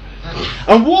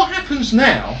 And what happens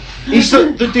now is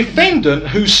that the defendant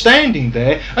who's standing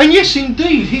there, and yes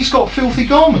indeed he's got filthy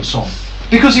garments on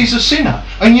because he's a sinner,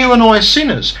 and you and I are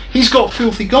sinners, he's got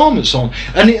filthy garments on,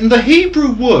 and in the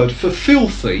Hebrew word for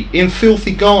filthy, in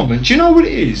filthy garment, do you know what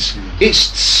it is? It's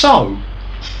tso,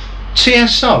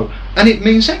 T-S-O, and it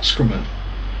means excrement.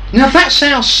 Now that's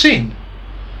our sin,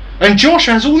 and Josh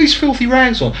has all these filthy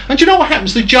rags on, and do you know what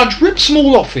happens? The judge rips them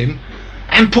all off him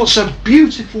and puts a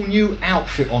beautiful new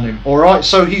outfit on him, alright,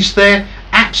 so he's there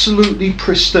absolutely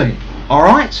pristine,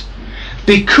 alright?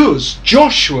 Because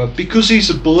Joshua, because he's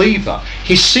a believer,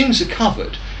 his sins are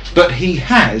covered, but he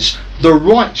has the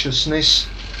righteousness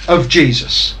of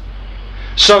Jesus.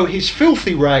 So his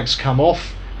filthy rags come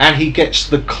off and he gets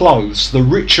the clothes, the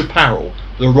rich apparel,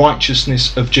 the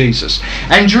righteousness of Jesus.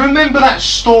 And do you remember that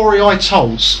story I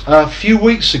told a few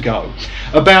weeks ago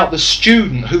about the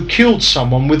student who killed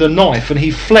someone with a knife and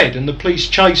he fled and the police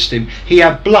chased him? He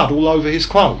had blood all over his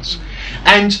clothes.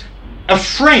 And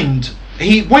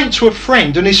he went to a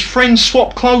friend and his friend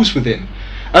swapped clothes with him.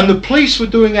 And the police were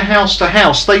doing a house to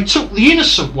house. They took the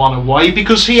innocent one away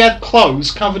because he had clothes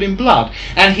covered in blood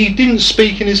and he didn't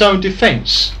speak in his own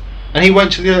defence. And he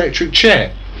went to the electric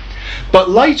chair. But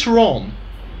later on,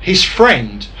 his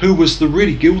friend, who was the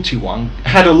really guilty one,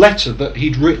 had a letter that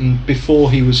he'd written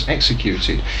before he was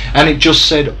executed, and it just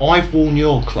said, I've worn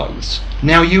your clothes,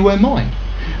 now you wear mine.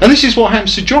 And this is what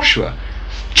happens to Joshua.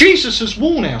 Jesus has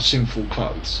worn our sinful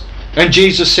clothes, and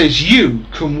Jesus says, you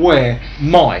can wear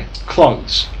my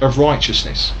clothes of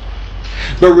righteousness.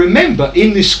 But remember,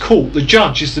 in this court, the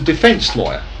judge is the defence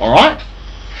lawyer, alright?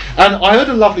 And I heard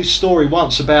a lovely story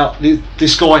once about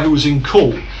this guy who was in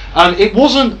court. And it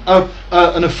wasn't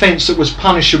an offence that was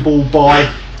punishable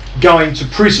by going to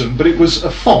prison, but it was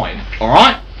a fine,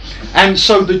 alright? And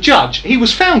so the judge, he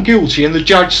was found guilty, and the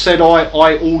judge said,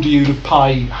 I order you to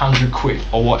pay 100 quid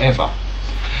or whatever.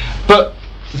 But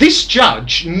this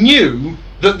judge knew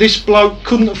that this bloke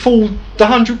couldn't afford the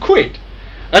 100 quid.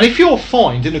 And if you're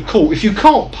fined in a court, if you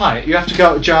can't pay it, you have to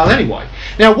go to jail anyway.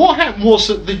 Now what happened was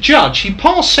that the judge, he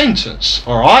passed sentence,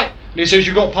 alright? And he says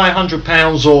you've got to pay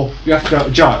 £100 or you have to go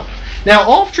to jail.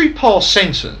 Now after he passed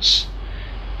sentence,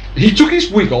 he took his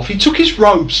wig off, he took his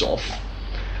robes off,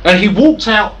 and he walked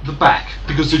out the back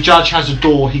because the judge has a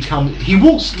door. He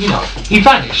walks, he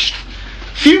vanished.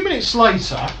 A few minutes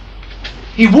later,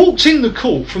 he walked in the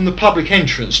court from the public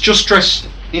entrance, just dressed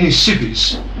in his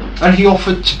civvies, and he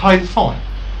offered to pay the fine.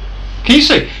 Can you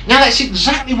see? Now that's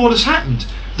exactly what has happened.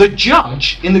 The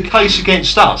judge in the case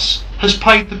against us has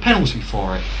paid the penalty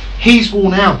for it. He's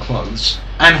worn our clothes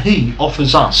and he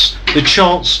offers us the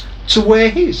chance to wear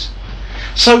his.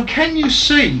 So can you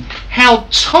see how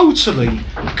totally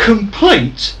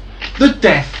complete the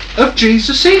death of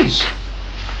Jesus is?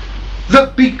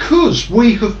 That because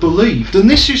we have believed, and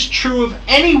this is true of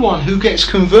anyone who gets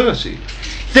converted,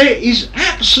 there is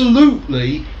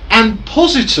absolutely and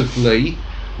positively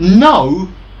no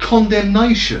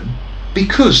condemnation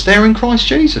because they're in Christ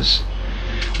Jesus.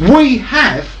 We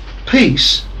have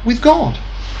peace with God.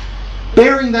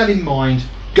 Bearing that in mind,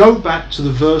 go back to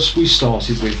the verse we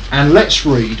started with and let's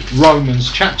read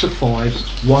Romans chapter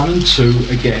 5, 1 and 2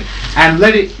 again, and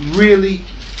let it really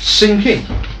sink in.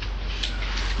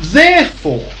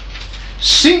 Therefore,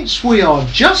 since we are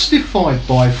justified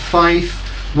by faith,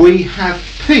 we have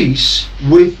peace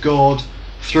with God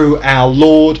through our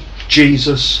Lord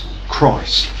Jesus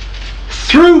Christ.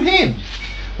 Through him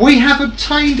we have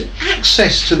obtained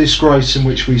access to this grace in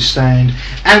which we stand,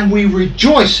 and we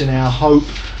rejoice in our hope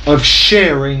of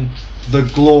sharing the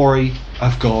glory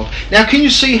of God. Now can you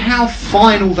see how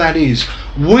final that is?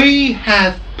 We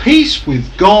have peace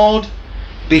with God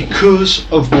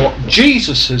because of what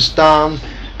Jesus has done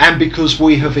and because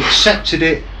we have accepted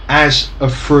it as a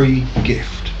free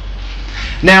gift.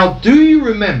 Now, do you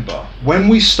remember when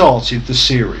we started the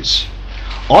series,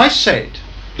 I said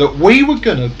that we were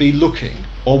going to be looking,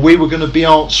 or we were going to be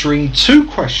answering two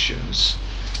questions,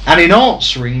 and in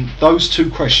answering those two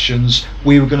questions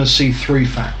we were going to see three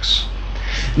facts.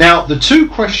 Now, the two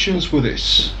questions were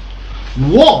this: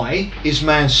 why is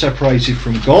man separated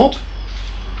from God?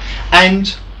 And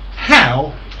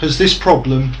how has this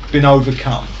problem been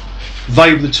overcome?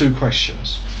 They were the two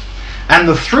questions. And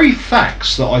the three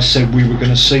facts that I said we were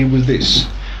going to see were this.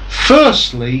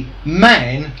 Firstly,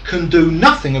 man can do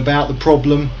nothing about the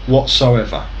problem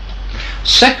whatsoever.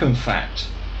 Second fact,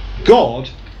 God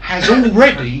has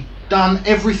already done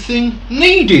everything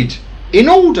needed in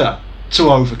order to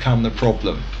overcome the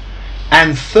problem.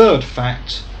 And third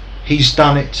fact, he's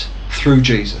done it through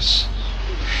Jesus.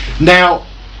 Now,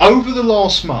 over the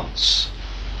last months,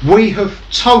 we have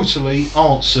totally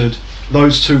answered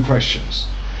those two questions.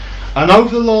 And over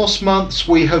the last months,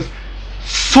 we have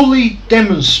fully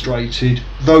demonstrated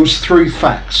those three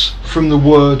facts from the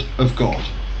Word of God.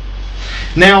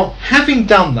 Now, having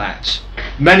done that,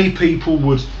 many people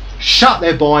would shut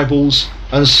their Bibles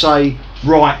and say,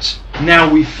 right, now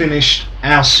we've finished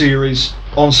our series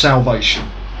on salvation.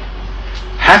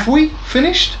 Have we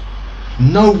finished?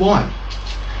 No way.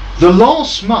 The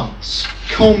last months,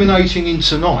 culminating in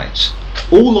tonight,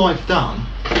 all I've done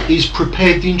is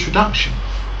prepared the introduction.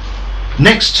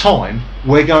 Next time,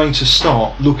 we're going to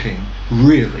start looking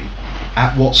really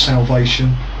at what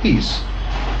salvation is.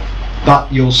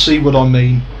 But you'll see what I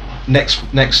mean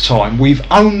next time. We've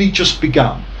only just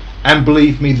begun, and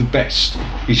believe me, the best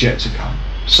is yet to come.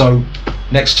 So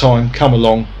next time, come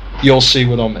along, you'll see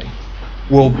what I mean.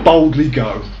 We'll boldly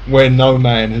go where no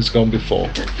man has gone before.